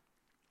doing.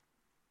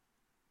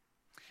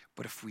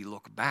 But if we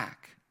look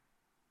back,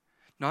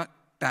 not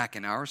back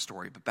in our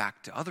story, but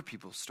back to other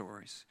people's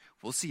stories,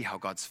 we'll see how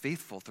God's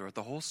faithful throughout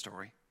the whole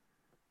story.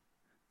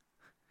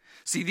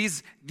 See,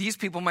 these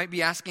people might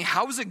be asking,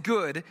 how is it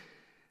good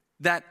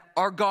that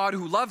our God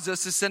who loves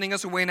us is sending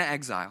us away into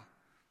exile?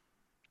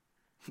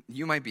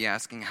 You might be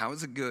asking, how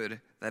is it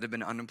good that I've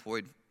been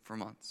unemployed for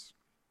months?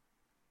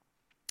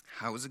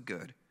 How is it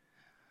good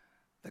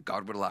that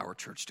God would allow our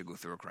church to go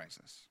through a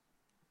crisis?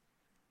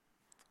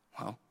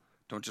 Well,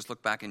 don't just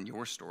look back in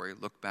your story,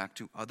 look back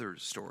to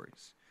others'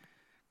 stories.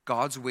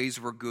 God's ways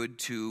were good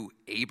to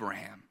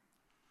Abraham.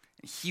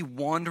 He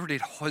wandered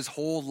his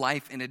whole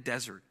life in a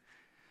desert.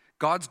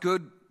 God's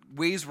good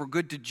ways were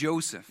good to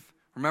Joseph.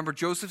 Remember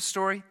Joseph's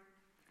story?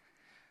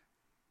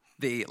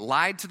 They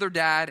lied to their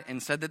dad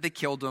and said that they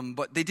killed him,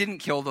 but they didn't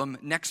kill them.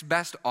 Next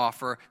best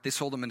offer, they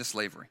sold him into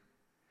slavery.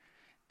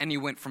 And he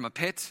went from a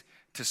pit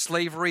to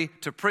slavery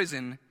to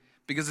prison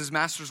because his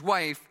master's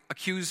wife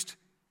accused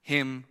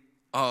him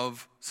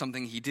of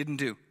something he didn't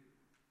do.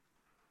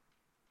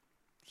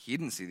 He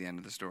didn't see the end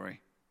of the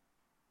story.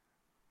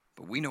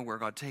 But we know where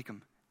God take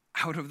him.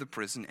 Out of the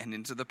prison and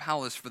into the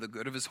palace for the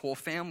good of his whole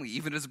family,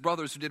 even his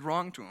brothers who did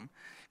wrong to him.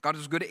 God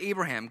was good to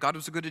Abraham. God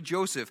was good to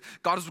Joseph.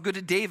 God was good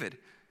to David.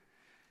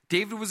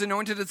 David was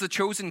anointed as the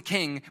chosen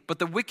king, but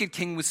the wicked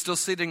king was still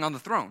sitting on the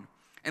throne.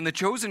 And the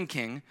chosen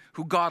king,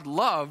 who God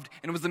loved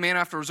and was the man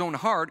after his own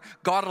heart,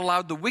 God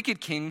allowed the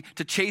wicked king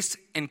to chase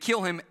and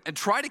kill him and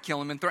try to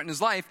kill him and threaten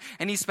his life.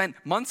 And he spent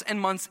months and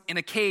months in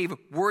a cave,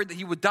 worried that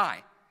he would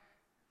die.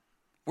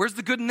 Where's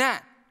the good in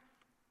that?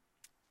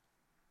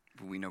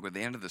 But we know the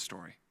end of the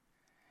story.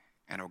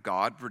 And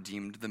God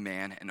redeemed the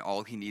man, and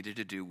all he needed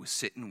to do was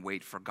sit and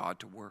wait for God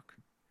to work.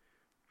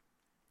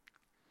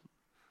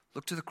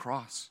 Look to the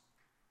cross.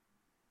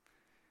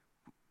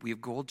 We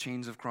have gold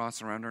chains of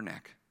cross around our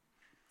neck,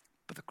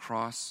 but the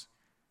cross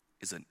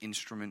is an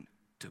instrument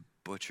to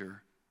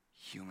butcher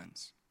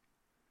humans.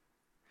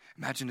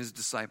 Imagine his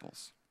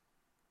disciples,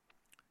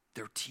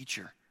 their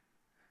teacher,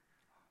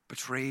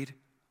 betrayed,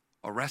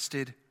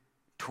 arrested,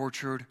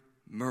 tortured,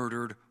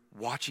 murdered,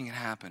 watching it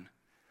happen.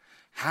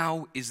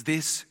 How is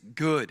this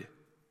good?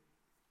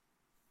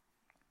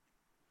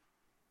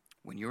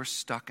 When you're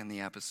stuck in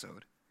the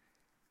episode,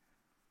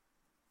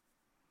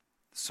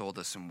 the soul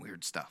does some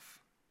weird stuff.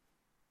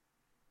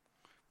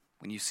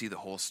 When you see the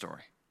whole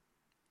story,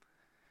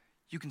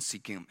 you can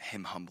seek him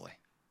humbly.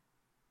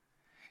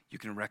 You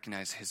can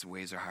recognize his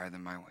ways are higher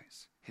than my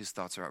ways. His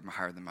thoughts are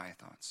higher than my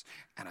thoughts.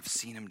 And I've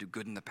seen him do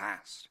good in the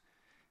past.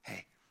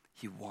 Hey,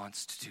 he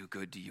wants to do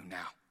good to you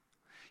now.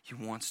 He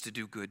wants to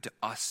do good to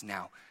us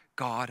now.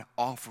 God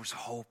offers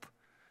hope.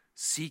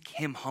 Seek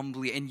him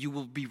humbly, and you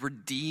will be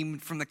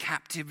redeemed from the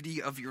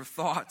captivity of your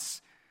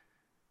thoughts.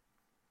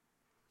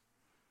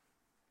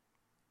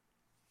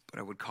 But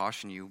I would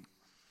caution you,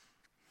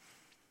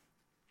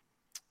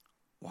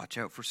 watch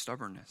out for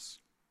stubbornness.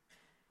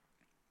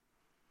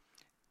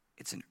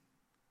 It's an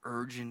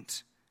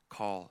urgent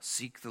call.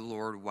 Seek the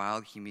Lord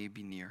while he may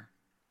be near.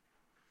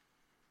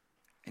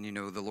 And you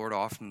know, the Lord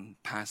often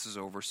passes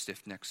over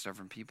stiff-necked,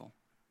 stubborn people.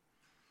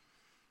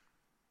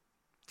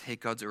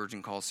 Take God's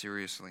urgent call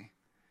seriously.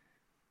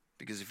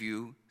 Because if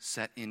you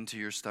set into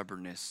your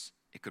stubbornness,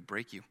 it could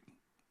break you.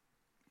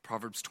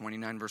 Proverbs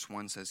 29 verse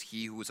 1 says,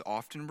 "He who is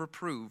often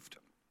reproved,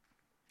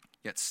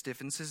 yet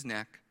stiffens his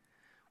neck,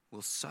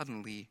 will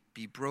suddenly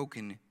be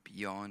broken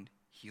beyond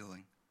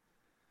healing."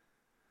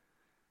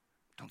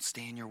 Don't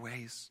stay in your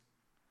ways.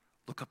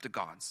 Look up to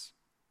God's.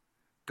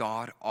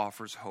 God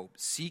offers hope.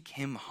 Seek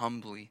him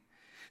humbly.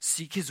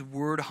 Seek his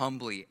word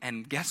humbly.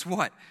 And guess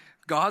what?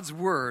 God's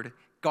word,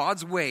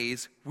 God's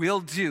ways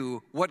will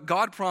do what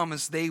God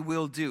promised they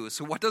will do.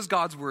 So what does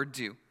God's word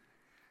do?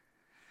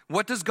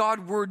 What does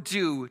God's word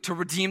do to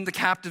redeem the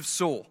captive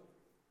soul?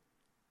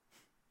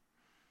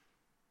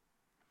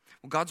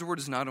 Well, God's word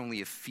is not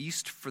only a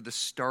feast for the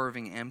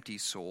starving, empty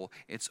soul,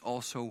 it's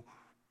also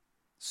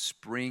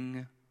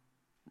spring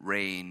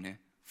rain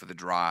for the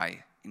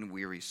dry and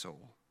weary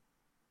soul.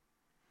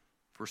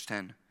 Verse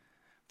 10,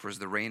 "For as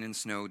the rain and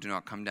snow do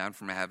not come down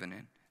from heaven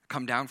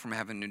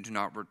and do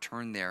not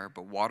return there,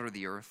 but water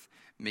the earth,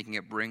 making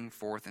it bring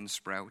forth and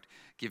sprout,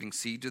 giving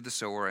seed to the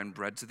sower and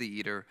bread to the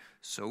eater,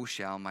 so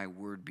shall my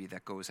word be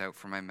that goes out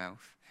from my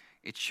mouth.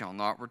 It shall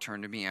not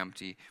return to me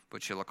empty,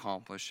 but shall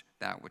accomplish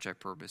that which I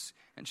purpose,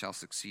 and shall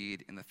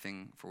succeed in the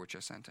thing for which I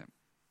sent it."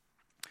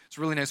 It's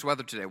really nice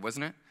weather today,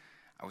 wasn't it?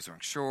 I was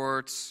wearing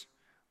shorts,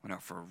 went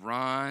out for a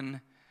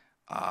run.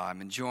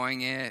 I'm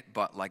enjoying it,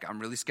 but I'm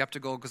really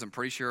skeptical because I'm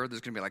pretty sure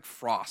there's going to be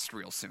frost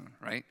real soon,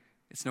 right?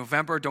 It's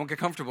November. Don't get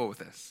comfortable with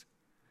this.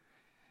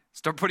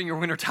 Start putting your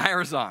winter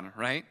tires on,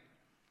 right?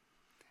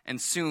 And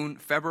soon,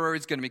 February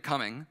is going to be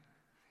coming,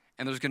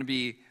 and there's going to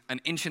be 1.5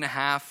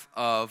 inches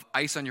of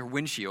ice on your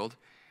windshield,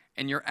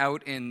 and you're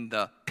out in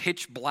the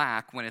pitch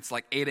black when it's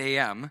 8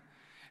 a.m.,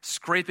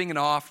 scraping it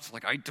off.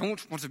 It's I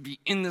don't want to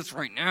be in this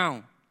right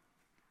now.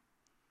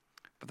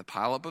 But the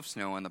pileup of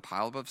snow and the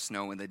pileup of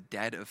snow in the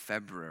dead of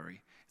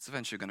February, it's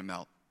eventually going to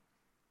melt.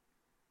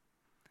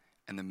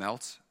 And the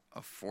melt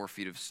of 4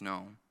 feet of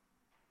snow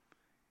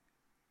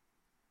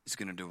is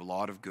going to do a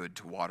lot of good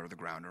to water the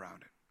ground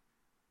around it.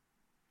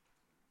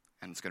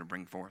 And it's going to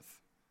bring forth.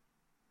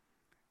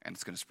 And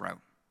it's going to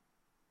sprout.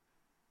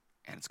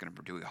 And it's going to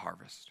produce a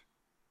harvest.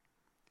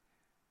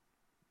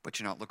 But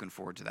you're not looking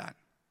forward to that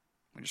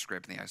when you're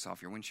scraping the ice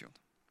off your windshield.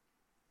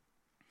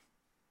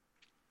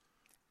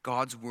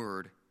 God's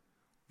word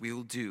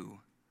will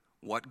do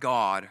what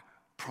God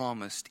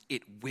promised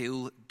it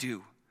will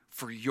do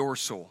for your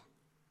soul.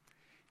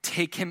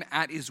 Take him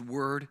at his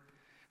word.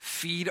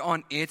 Feed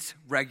on it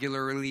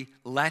regularly.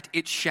 Let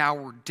it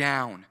shower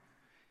down.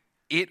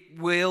 It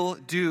will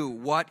do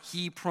what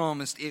he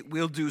promised it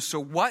will do. So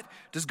what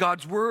does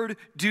God's word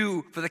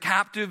do for the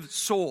captive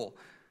soul?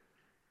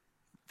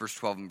 Verse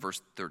 12 and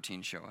verse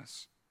 13 show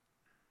us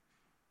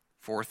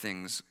 4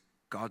 things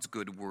God's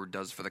good word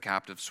does for the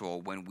captive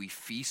soul when we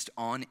feast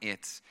on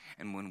it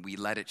and when we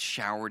let it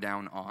shower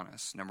down on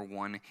us. Number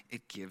 1,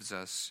 it gives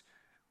us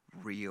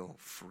real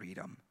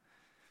freedom.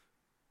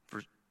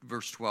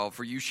 Verse 12,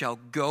 "For you shall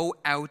go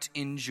out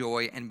in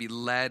joy and be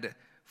led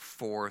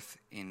forth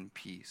in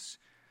peace."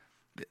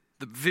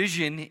 The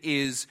vision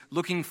is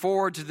looking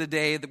forward to the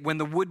day that when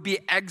the would-be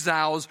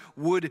exiles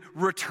would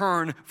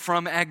return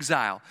from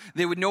exile.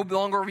 They would no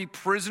longer be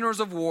prisoners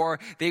of war.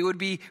 They would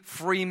be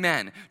free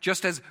men.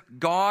 Just as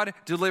God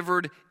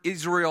delivered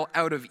Israel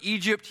out of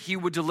Egypt, he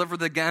would deliver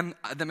them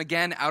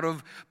again out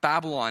of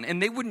Babylon.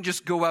 And they wouldn't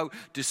just go out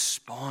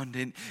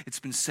despondent. It's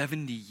been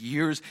 70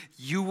 years.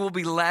 You will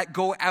be let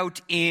go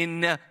out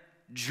in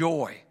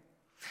joy.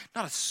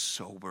 Not a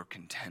sober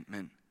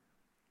contentment.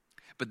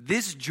 But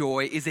this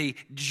joy is a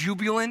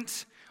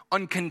jubilant,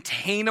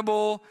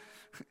 uncontainable,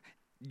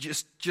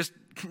 just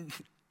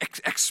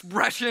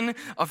expression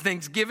of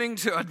thanksgiving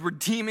to a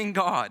redeeming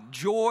God.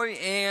 Joy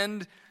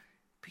and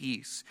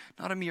peace,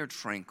 not a mere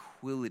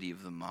tranquility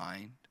of the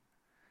mind.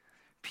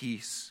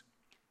 Peace,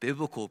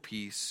 biblical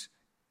peace,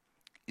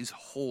 is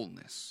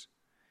wholeness,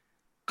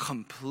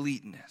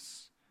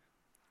 completeness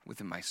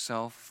within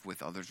myself,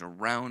 with others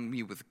around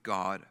me, with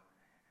God.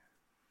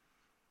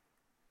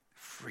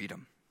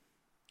 Freedom.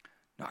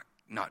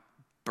 Not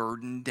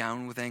burdened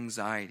down with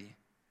anxiety,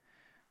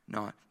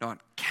 not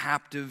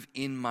captive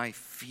in my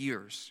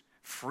fears.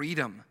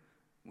 Freedom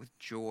with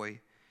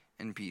joy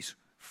and peace.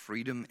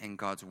 Freedom and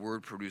God's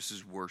word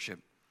produces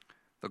worship.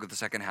 Look at the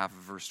second half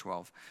of verse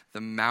 12.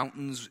 "The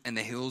mountains and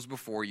the hills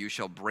before you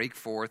shall break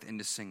forth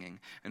into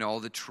singing, and all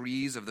the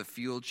trees of the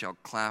field shall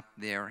clap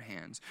their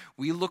hands."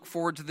 We look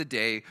forward to the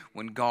day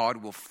when God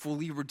will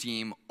fully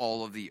redeem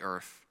all of the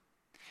earth.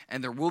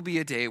 And there will be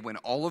a day when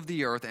all of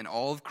the earth and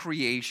all of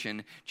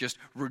creation just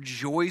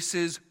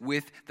rejoices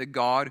with the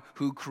God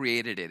who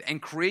created it.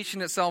 And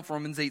creation itself,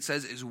 Romans 8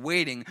 says, is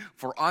waiting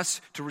for us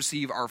to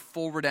receive our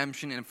full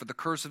redemption and for the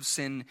curse of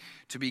sin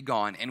to be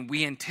gone. And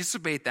we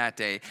anticipate that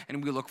day,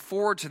 and we look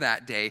forward to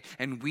that day,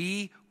 and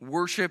we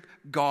worship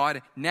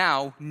God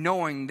now,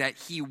 knowing that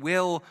he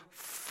will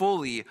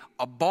fully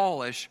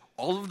abolish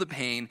all of the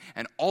pain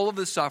and all of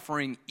the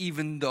suffering,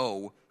 even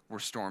though we're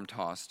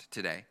storm-tossed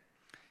today.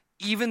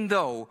 Even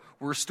though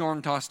we're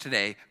storm-tossed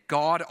today,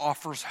 God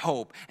offers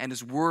hope, and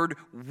his word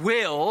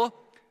will,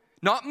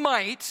 not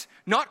might,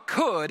 not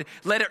could,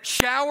 let it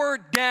shower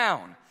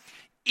down.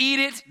 Eat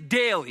it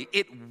daily.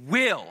 It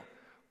will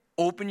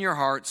open your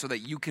heart so that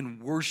you can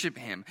worship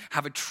him,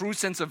 have a true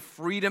sense of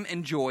freedom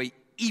and joy,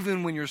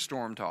 even when you're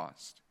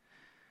storm-tossed.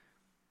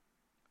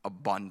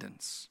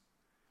 Abundance.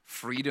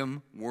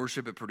 Freedom,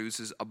 worship, it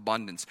produces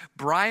abundance.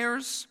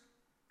 Briars,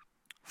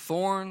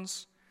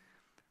 thorns,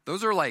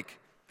 those are like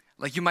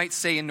you might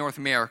say in North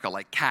America,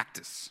 like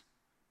cactus,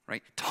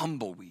 right?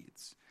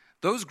 Tumbleweeds.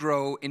 Those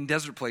grow in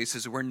desert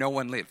places where no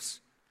one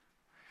lives.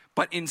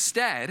 But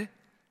instead,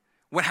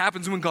 what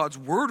happens when God's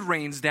word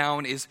rains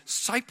down is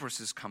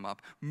cypresses come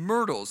up,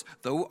 myrtles.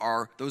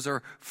 Those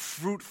are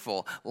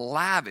fruitful,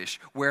 lavish,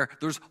 where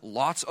there's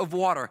lots of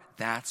water.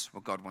 That's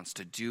what God wants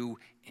to do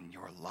in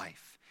your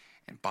life.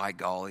 And by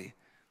golly,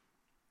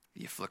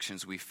 the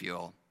afflictions we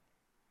feel,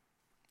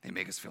 they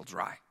make us feel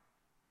dry.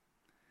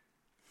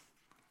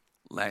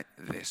 Let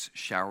this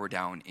shower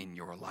down in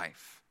your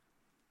life,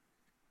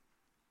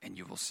 and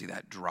you will see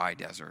that dry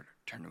desert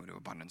turn into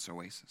abundance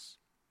oasis.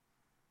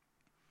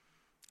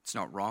 It's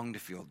not wrong to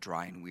feel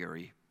dry and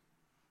weary.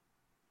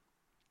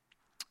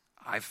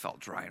 I've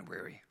felt dry and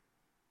weary.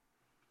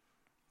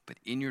 But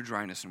in your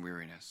dryness and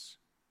weariness,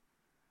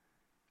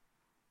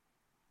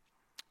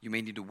 you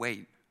may need to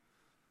wait,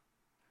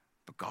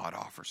 but God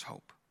offers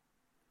hope.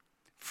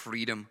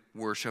 Freedom,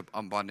 worship,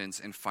 abundance,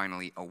 and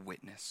finally a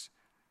witness.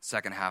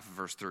 Second half of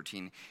verse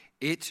 13.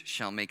 It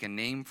shall make a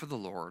name for the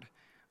Lord,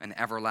 an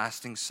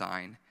everlasting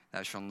sign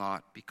that shall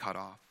not be cut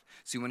off.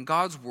 See, when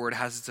God's word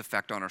has its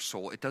effect on our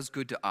soul, it does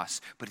good to us,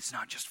 but it's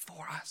not just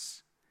for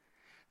us.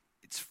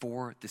 It's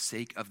for the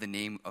sake of the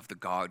name of the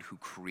God who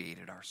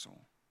created our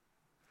soul.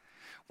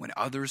 When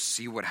others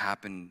see what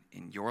happened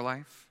in your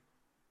life,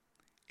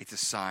 it's a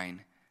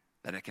sign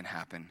that it can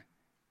happen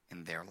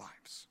in their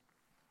lives.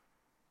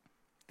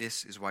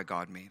 This is why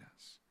God made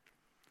us.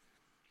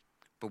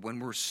 But when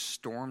we're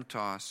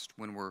storm-tossed,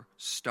 when we're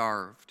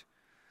starved,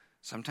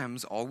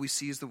 sometimes all we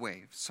see is the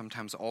waves.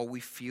 Sometimes all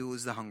we feel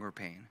is the hunger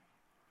pain.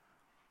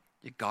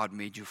 Yet God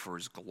made you for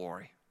his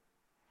glory.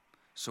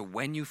 So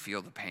when you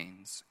feel the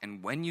pains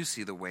and when you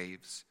see the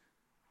waves,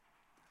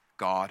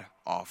 God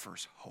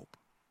offers hope.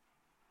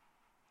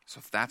 So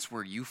if that's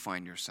where you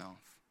find yourself,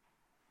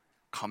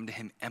 come to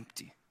him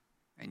empty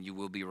and you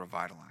will be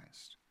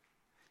revitalized.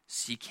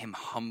 Seek him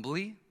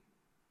humbly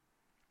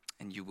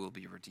and you will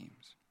be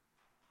redeemed.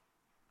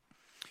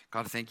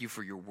 God, thank you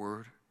for your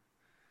word.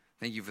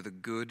 Thank you for the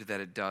good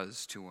that it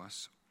does to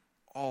us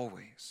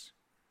always.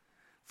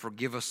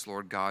 Forgive us,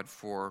 Lord God,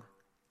 for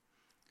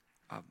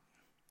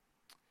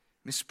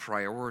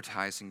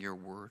misprioritizing your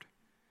word,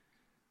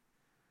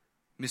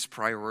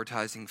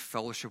 misprioritizing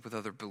fellowship with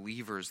other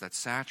believers that's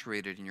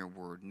saturated in your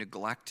word,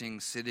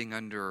 neglecting sitting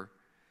under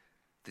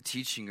the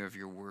teaching of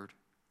your word.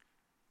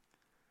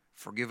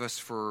 Forgive us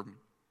for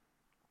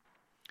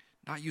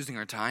not using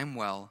our time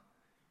well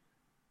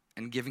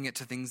and giving it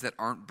to things that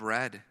aren't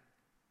bread.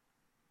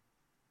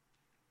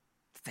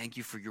 Thank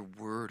you for your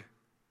word.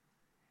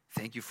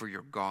 Thank you for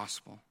your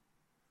gospel.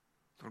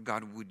 Lord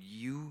God, would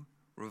you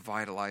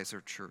revitalize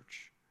our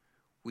church?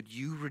 Would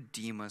you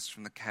redeem us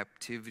from the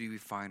captivity we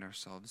find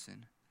ourselves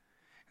in?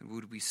 And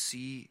would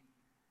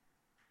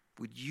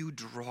you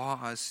draw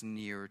us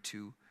near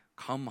to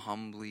come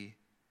humbly,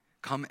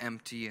 come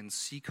empty, and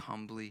seek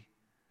humbly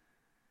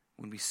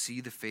when we see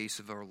the face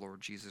of our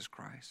Lord Jesus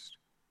Christ?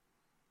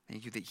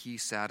 Thank you that he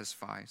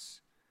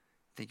satisfies.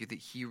 Thank you that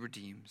he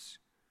redeems.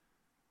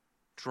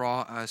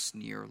 Draw us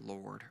near,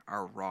 Lord,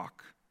 our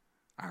rock,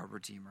 our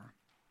Redeemer.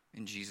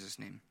 In Jesus'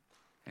 name,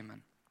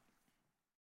 amen.